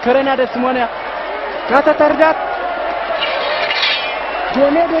አጋል ከረና ደስሞና ካተተርዳት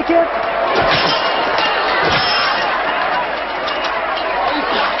ጆኔ ደኬት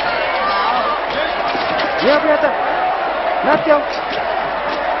ያብያታ ናትያው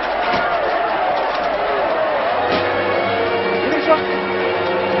ይርሾ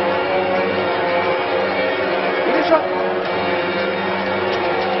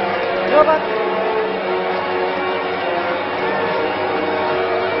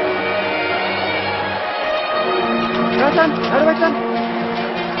Nathan, Nathan.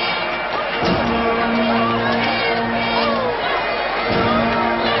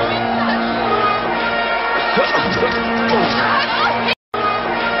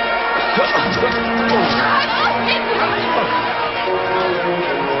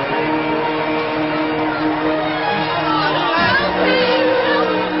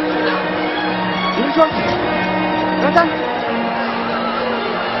 Nathan.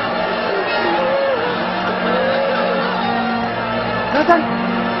 Nathan.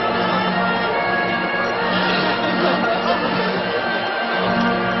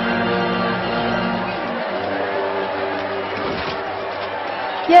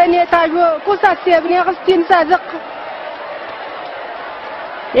 يا تاجو كوسا سيبني غستين صادق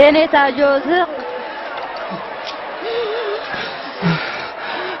يا تاجو زق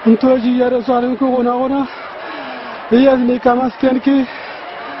انتو جي يا رسالين كو غنا يزني كماسكن كي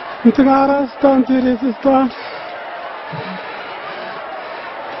انت غارستان تيريستان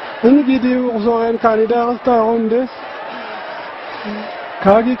እንግዲህ ወዞን ካናዳ አስታውን ደስ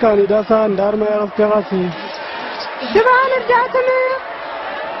ካጊ ካናዳ ሳንዳር ማያስከራሲ ድባን እርዳተነ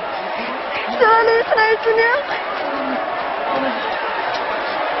ዛለስ ናይስነ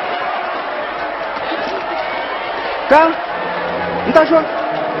ካ እንታሾን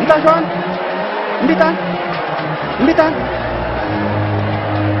እንቢታን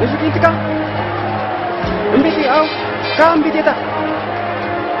እዚህ ይትካ እንቢቲ አው ካ እንቢቲታ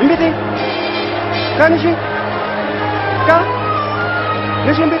እንዴት ካንሽ ካ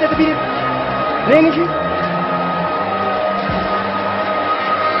ነሽ እንዴት ተቢል ነኝሽ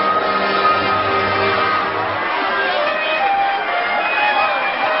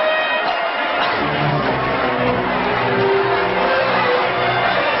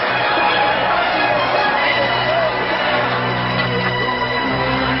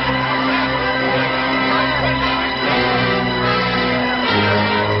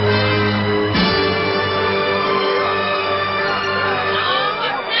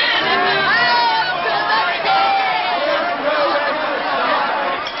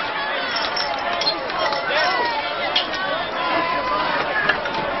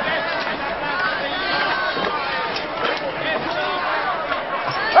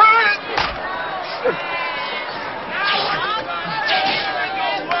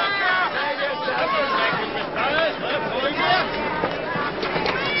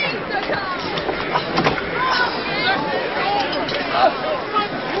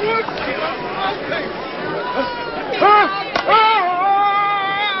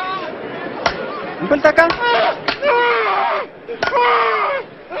Beltakan.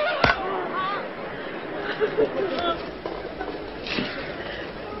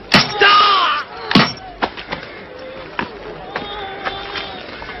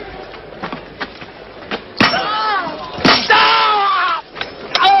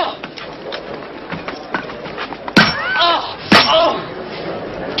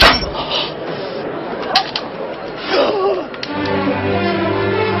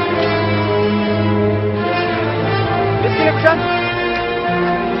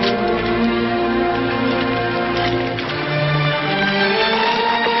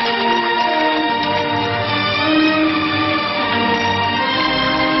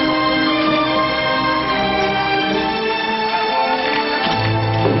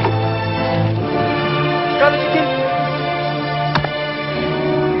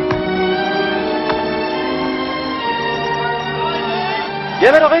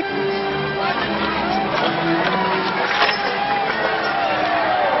 يا مرغي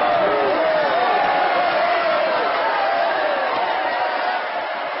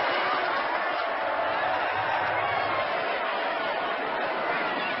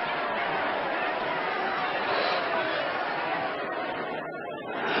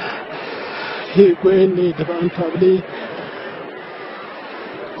يقولني دبان فابلي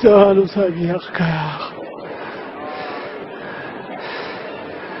جالو سابي أخكار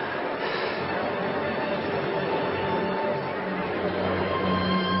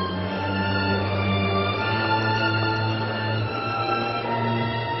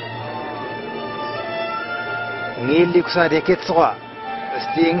ngili kusadeket swa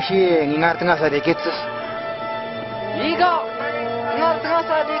stingshi ngingar tengah sadeket Iga ngar tengah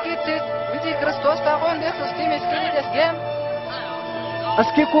sadeket miti Kristus tahun dia susti miskin des game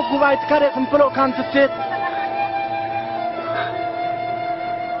aski ko kuwait kare kumplo kan tufet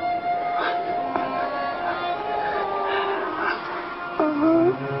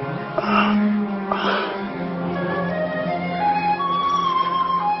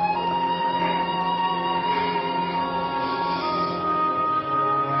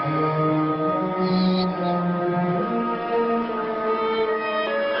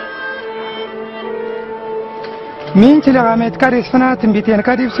min tilagamet kadis fana timbiten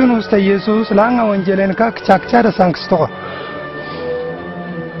kadif sunu usta Jesus langa wanjelen ka kchakchara sangsto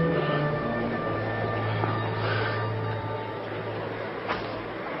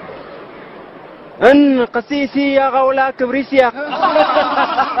ان قسيسي يا غولا كبريسيا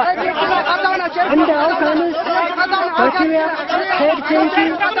عندها كانس تاكيا خير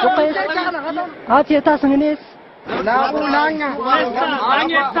تنكي وقيس هاتي تاسنيس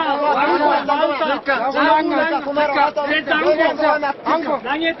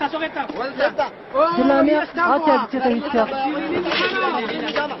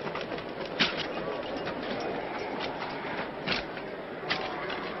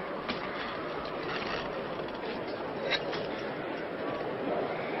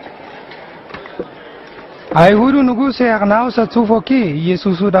አይሁዱ ንጉሥ ያግናው ሰጽፎኪ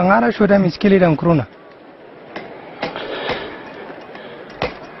ኢየሱስ ዳንጋራ ሾዳ ምስኪሊ ዳንክሩና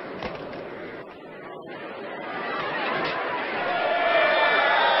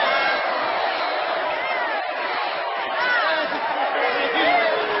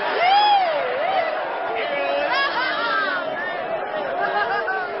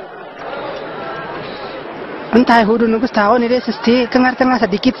انت አይሁዱ ንጉሥ ታውን ኢሬስ እስቲ ከንጋርተኛ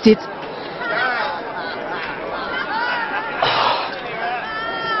ሰዲቂት ሲት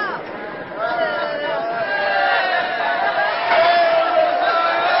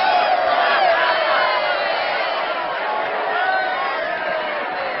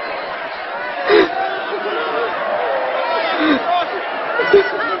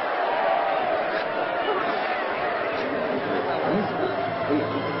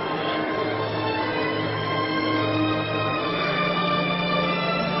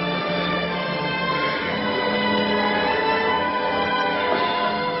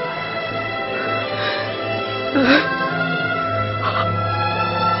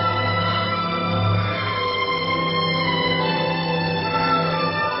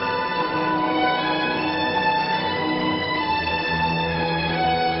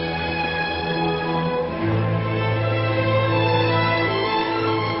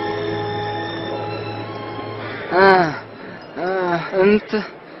انت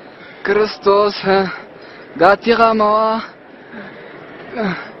كريستوس غاتيغا موا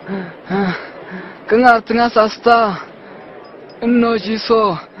كنارتنا ساستا انو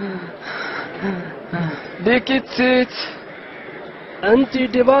جيسو ديكيتسيت انت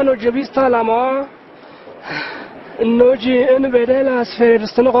ديبانو جبيستا لاما انو جي ان بدلا سفير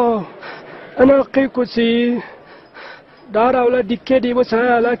استنقو انا قيكوسي دار اولاد ديكي ديبو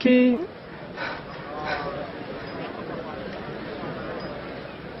سالاكي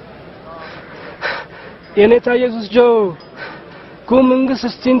ينتا يسوس جو كومنغس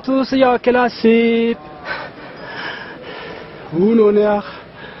ستينتوس يا كلاسيب ونونياخ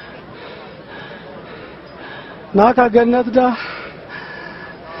ناكا جنت دا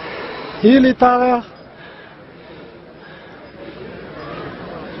هيلي تاريخ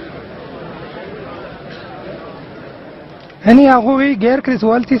هني أغوي غير كريس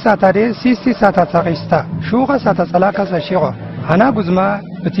والتي ساتاري سيستي ساتا تاقيستا شوغا ساتا سلاكا ساشيغا أنا قزما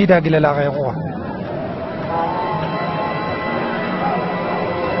بتيدا قللا غيغوها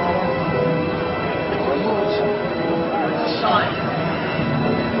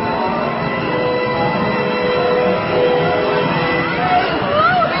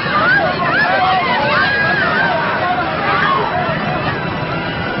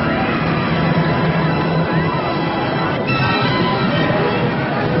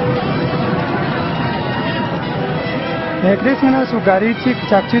Ekres mana sugari cik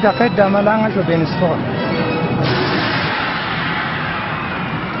cakci daket damalanga so benisto.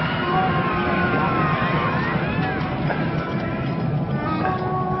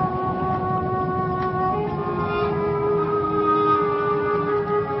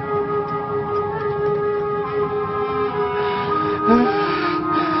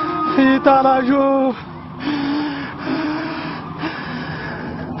 Italaju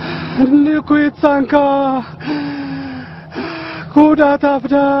Liquid Sanka Kuda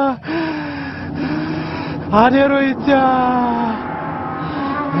tapda Aderoitya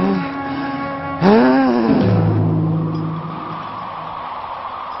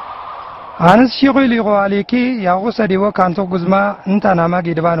Anas shigoli go aliki yago sadiwa kanto guzma nta nama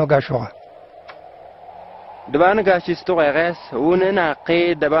gidbano gashoga دبان غاشيستو غيغس وننا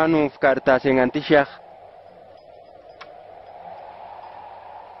قي دبانو فكارتا سينغانتي شيخ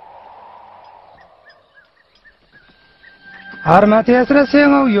Armati asra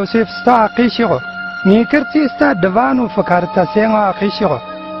sengo Yosef sta aqishigo nikerti sta dvanu fakarta sengo aqishigo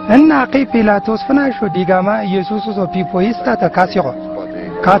enna aqi Pilatos fana sho digama Jesus so pipoista ta kasigo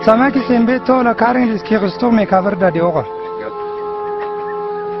ካታማኪ ሰምቤቶ ለካርን ዲስኪ ክርስቶ መካበር ዳዲኦጋ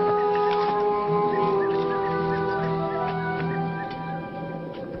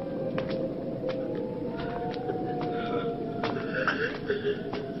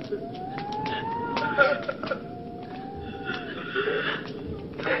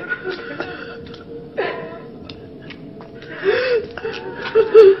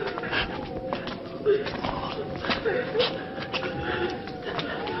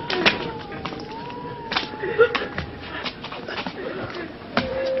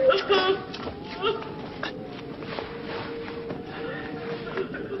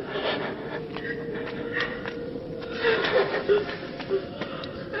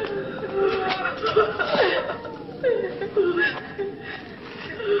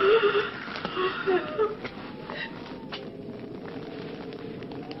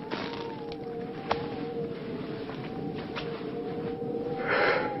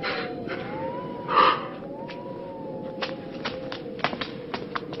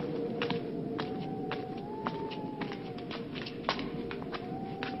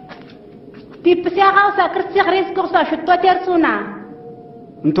بيبسيغاو ساكرتي غريس كورسا شتو تيرسونا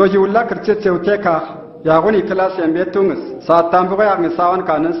እንቶጂ ውላ ክርቸት ሴውቴካ ያጉን ይክላስ የምቤቱንስ ሳታምብቆ ያግሳዋን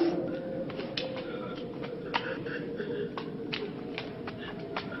ካንስ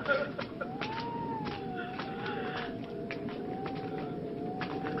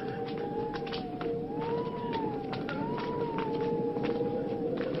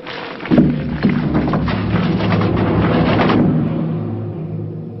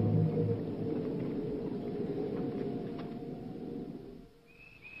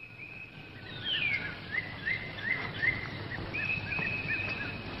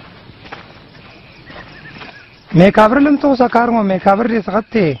መካብር ለምቶ ሰካርሞ መካብር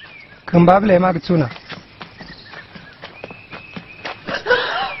ደስቀቴ ክንባብ ለማግጹና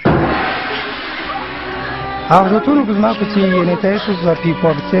አውቶቱን ጉዝማ ኩቺ የኔታይሱ ዘፒ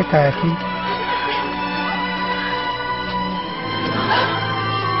ፖርሴ ካያኪ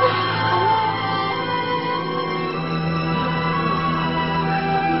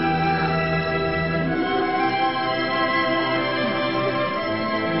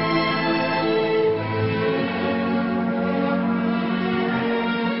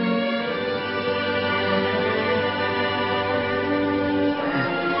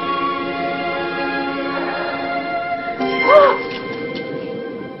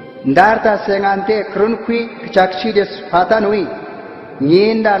ndarta sengante krunqui kchakchi des patanui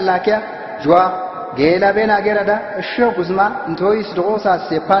nyinda lakia jwa gela bena gerada sho guzma ntois drosa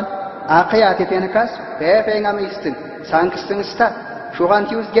sepan aqiyati tenkas befenga mistin sankistin sta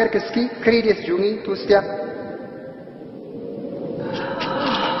shogantius gerkiski krides jungi tustia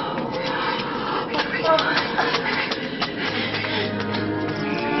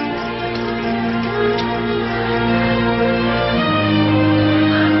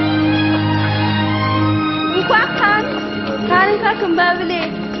Kumbabile,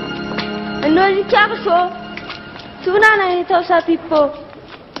 no you can't show. Tunana itosa pipo.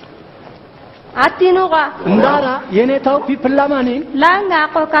 Atinoga. Ndara, yenetau people lamani. Langa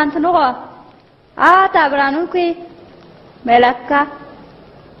ko kantnoga. Ata branuki. Melaka.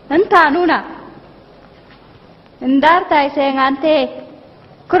 Antanuna. Ndarta isengante.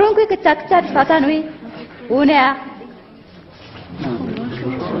 Kurunki kachakchat fatanui. Unea.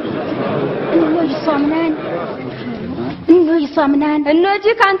 No somnan. يصامنان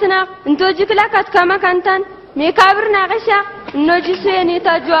النوجي كانتنا انتوجي كلا كات كما كانتان ميكابر ناقشا النوجي سيني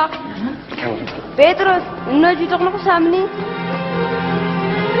تاجوا بيتروس النوجي تقلق سامني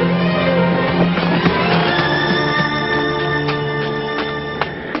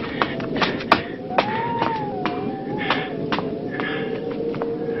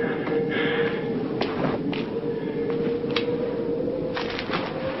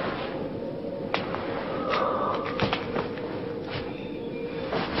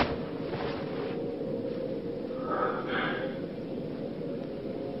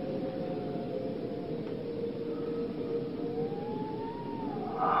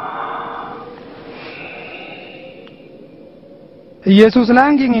ኢየሱስ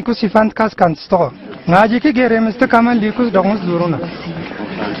ላንጊኝ ኢኩስ ይፋንት ካስካንስቶ ናጂኪ ገረምስተ ካመን ሊኩስ ደሞስ ዙሩና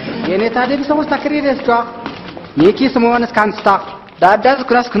የኔታ ደብ ሰው ታክሪደስ ቷ የኪ ስሞንስ ካንስታ ዳዳዝ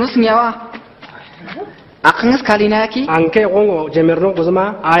ክራስ ክኑስ ኛዋ አክንስ ካሊናኪ አንከ ቆንጎ ጀመርኖ ጉዝማ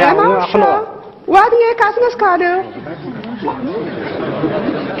አያ ነው አክኖ ዋድዬ ካስነስ ካለ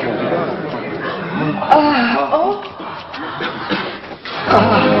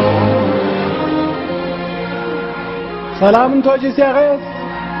سلام توجي سيغيس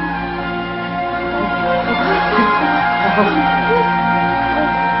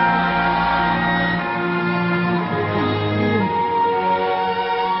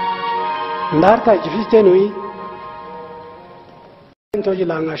ndarta jifistenu intoji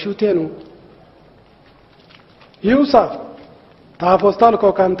langa shutenu yusa ta apostol ko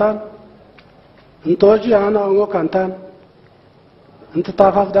kantan intoji ana ngo kantan inta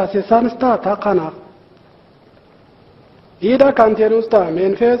tafas da sesan sta ta kana ida kantenu sta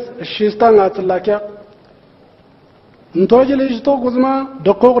menfes shista ngatlakia intoji listo guzma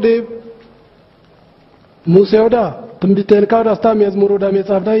dokorde museuda tumbiten ka da sta mezmuru da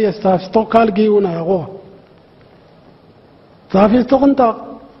mesafda yesta sto kalgi una go safisto kunta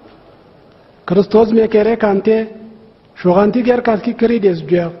kristos me kere kante shoganti ger kaski krides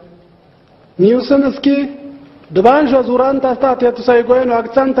dia niusanski dban jazuran ta sta te to sai goyno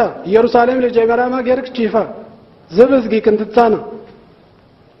aksanta yerusalem le jemarama ger chifa zebesgi kinttsana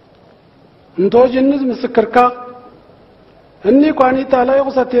ntojinniz miskarka اني قانيتا لا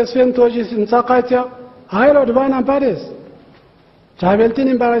يقصت يسفين توجي سنساقاتيا هايلو دبانا باريس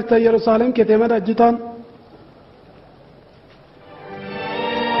جابلتين باريس تا يروسالم كتيمة جيتان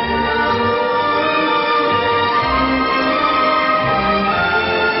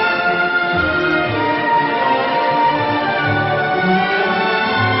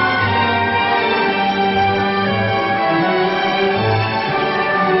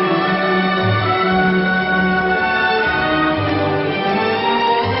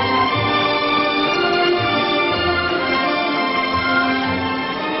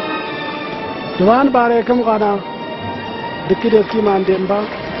دوان باركم غانا دكيدسكي مانديمبا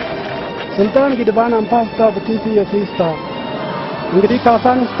سلطان كدبان امباستا بتيسي يسيستا انغدي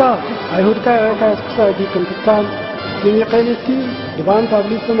كاسانستا ايهودكا كاسكسا دي كنتان نيقينسكي دبان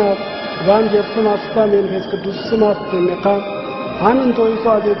بابليسما دبان جيبسما ستا من هسكدوس سما تنقا ان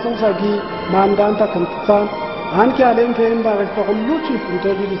انتويسا دي تنساغي ماندانتا كنتان ان كالين فين بارستا كلوچي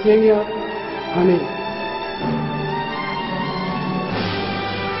انتوجي لسينيا امين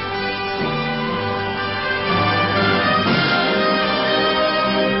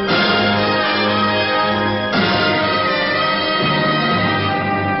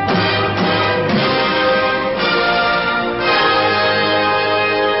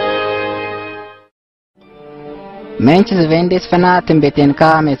Menchis vendes fana tembetenka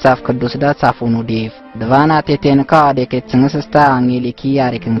metsaf kudus da safunu div dvana tetenka deket tsngsta angiliki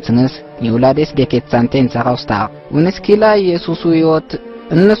yarekin tsngs yulades deket santen tsausta uniskila yesusu yot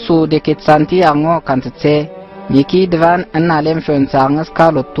nsu deket santi ango kantse niki dvan annalem shon tsangs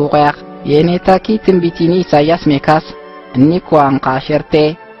kalot tuqaq yeneta ki tembitini sayas mekas niko an qasherte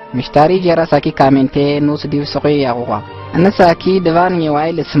mishtari jarasaki kamente nus div soqi yaqa anasaki dvan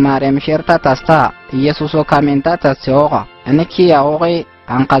yewail smarem sherta tasta yesuso kamenta tsoga anaki yaoge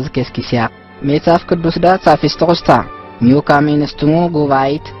anqaz keskisya metsaf kudus da safistosta new kamenstumu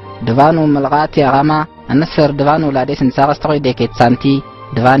guvait dvanu malgat yagama anasar dvanu lades nsaqstoy deket santi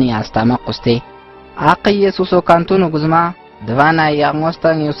dvani astama qoste aqi yesuso kantunu guzma dvana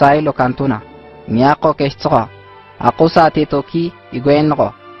yamosta nyusailo kantuna nyaqo kestqa aqusati toki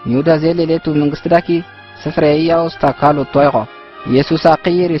igoengo nyuda zelele tu mungstraki sefreya usta kalu toygo yesus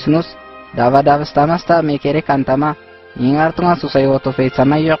aqir isnus dava davstamasta mekere kantama ingartunga susayoto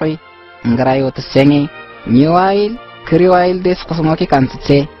feitsama yoqi ngrayot sengi niwail kriwail des qosmoki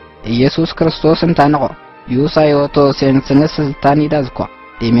kantse yesus kristos ntanago yusayoto sengsenges sultani dazko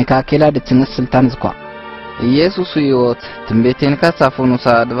imeka kila de sultan zko yesus yot timbeten ka safunu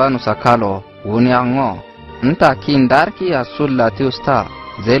sa advanu sakalo woniango nta kindarki asullati usta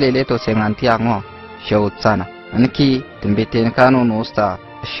zeleleto senganti ango shawtsana anki timbeten kanu nusta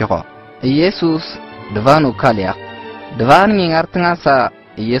shigo yesus dvanu kalya dvan ngartnga sa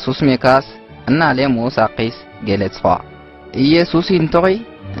yesus mekas annale musa qis geletsqa yesus intori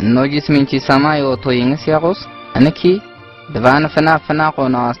nojis minchi samayo to yingsiagos anki dvan fana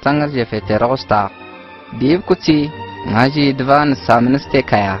qona astangar jefeterosta dib kutsi ngaji dvan samnste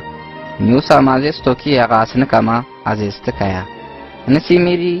kaya nyusa mazesto ki agasn kama azeste kaya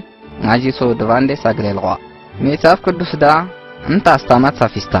nsimiri ngaji so dvan de sagrelqa mesaf kudusda anta astamat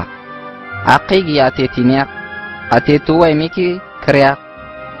safista aqigi atetinia atetu wa miki kriya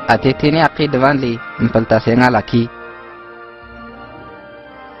atetini aqid vanli impalta senga laki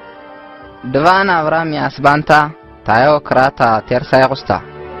dvana avram yasbanta tayo krata tersa yagusta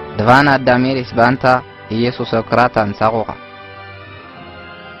dvana damir isbanta yesus krata nsagoga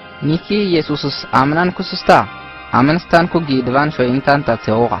niki yesus amnan kususta amanstan ku gidvan sho intanta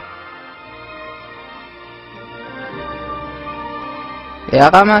tsegoga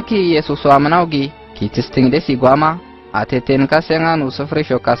yagama ki yesus amnaugi ki testingdes igwama ateten kasenga nu sofre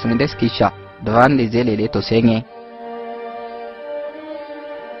sho kasndes kisha dvan lizelele to senge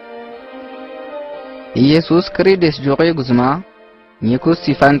yesus krides joge guzma niku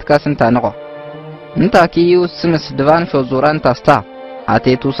sifant kasntano انتاكي يوسمس دفان شو زوران تاستا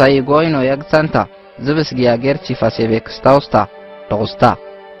اتيتو ساي غوينو يغسانتا زبس غياغير تشيفاسيبك ستاوستا توستا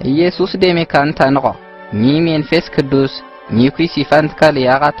ኢየሱስ ደሜካን ታንቆ ኒሜን ፌስ ቅዱስ ኒኩይ ሲፋንት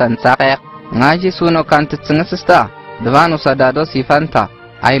ካሊያጋ ታንጻቀ ናጂ ሱኖ ካንት ጽንስስታ ድባኑ ሰዳዶ ሲፋንታ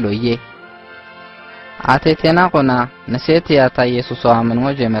አይሎዬ አቴቴና ቆና ነሴት ያታ ኢየሱስ አመን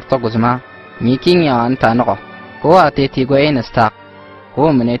ወጀ መርቶ ጉዝማ ሚኪኝ ያን ታንቆ ኮ አቴቲ ጎይንስታ ኮ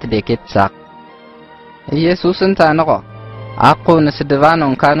ምኔት ደኬትሳ ኢየሱስን ታንቆ አቆ ንስ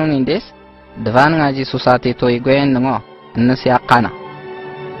ድባኑን ካኑን እንዴስ ድባን ናጂ ሱሳቴ ቶይ ጎይን ነው እነስ ያቃና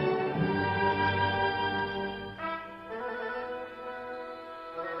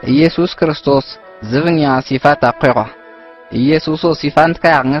ኢየሱስ ክርስቶስ ዝብኛ ሲፋት አቆራ ኢየሱስ ሲፋንት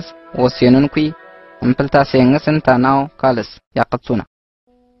ካያንስ ወሰነን ኩይ እምፕልታ ሰንስ እንታናው ካልስ ያቀጹና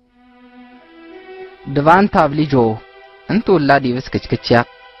ድቫን ታብሊጆ እንቱ ላዲ ብስክችክቻ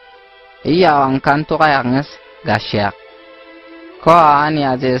ኢያዋን ካንቱ ካያንስ ጋሽያ ኮአን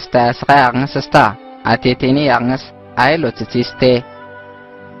ያዘስታ ስካያንስ ስታ አቴቴኒ ያንስ አይሎትሲስቴ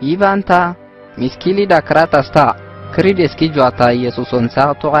ይባንታ ሚስኪሊ ዳክራታስታ ክሪዴስኪ ጆታ ኢየሱስን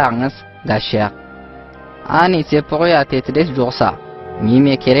ሳቶ ያንስ ጋሽያ አኒ ሴፕሮያ ቴትዴስ ጆሳ ሚሜ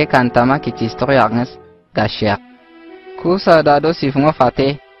ኬሬ ካንታማ ኪቲስቶ ያንስ ጋሽያ ኩሳ ዳዶ ሲፍሞ ፋቴ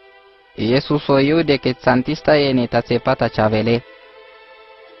ኢየሱስ ሆዩ ደኬት ሳንቲስታ የኔታ ሴፓታ ቻቬሌ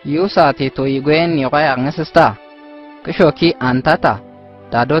ዩሳ ቴቶ ይጎን ያንስ ስታ ክሾኪ አንታታ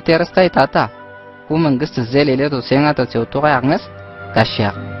ዳዶ ቴርስታይ ታታ ሁመንግስት ዘሌሌቶ ሴንጋታ ሴውቶ ያንስ ጋሽያ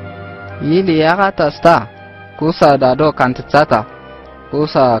ይሊያጋ ታስታ ኩሳ ዳዶ ካንትጻታ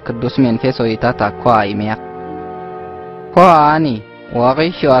ኩሳ ቅዱስ መንፈስ ሆይታታ ኳይሚያ ኳኒ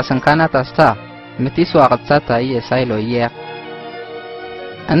ዋሪሽ ዋሰንካና ታስታ ምቲስ ዋቅጻታ የሳይሎየ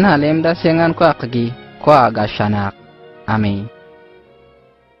እና ለምዳ ሴንጋን ኳቅጊ ኳ ጋሻና አሜን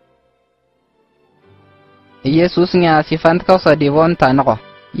ኢየሱስ ኛ ሲፋንት ካውሳ ዲቮን ታንቆ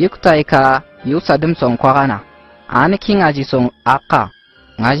ይኩታይካ ዩሳድም ሶንኳራና አንኪን አጂሶን አቃ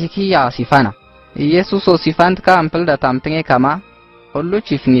ማጂኪያ ሲፋና ኢየሱስ ሲፋንት ካምፕል ዳታምትኔ ካማ ሁሉ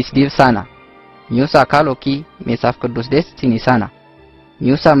ቺፍኒስ ዲብሳና ኒውሳ ካሎኪ ሜሳፍ ቅዱስ ዴስቲኒሳና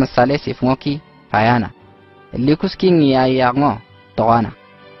ኒውሳ ምሳሌ ሲፍሞኪ ሃያና ሊኩስኪ ኒያያngo ተዋና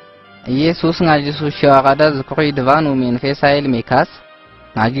ኢየሱስ ናጂሱ ሻጋዳ ዝኩሪ ድቫኑ መንፈሳይል ሜካስ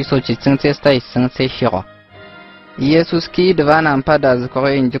ናጂሶ ቺጽንቴስታ ይስንሴሽሮ ኢየሱስ ኪ ድቫን አምፓዳ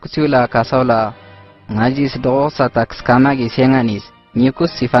ዝኩሪ እንጅኩሲውላ ካሳውላ ናጂስ ዶሳ ታክስ ካማጊ ሴንጋኒስ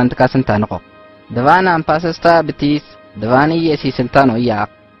ኒኩስ ሲፋንት ካስንታንቆ ድቫን አምፓሰስታ ብቲስ ድቫን ኢየሲ ስልጣኖ ያ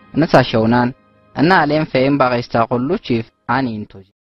ነሳሸውናን እና አለም ፈይም ባገስታ ሁሉ ቺፍ አኒንቶጂ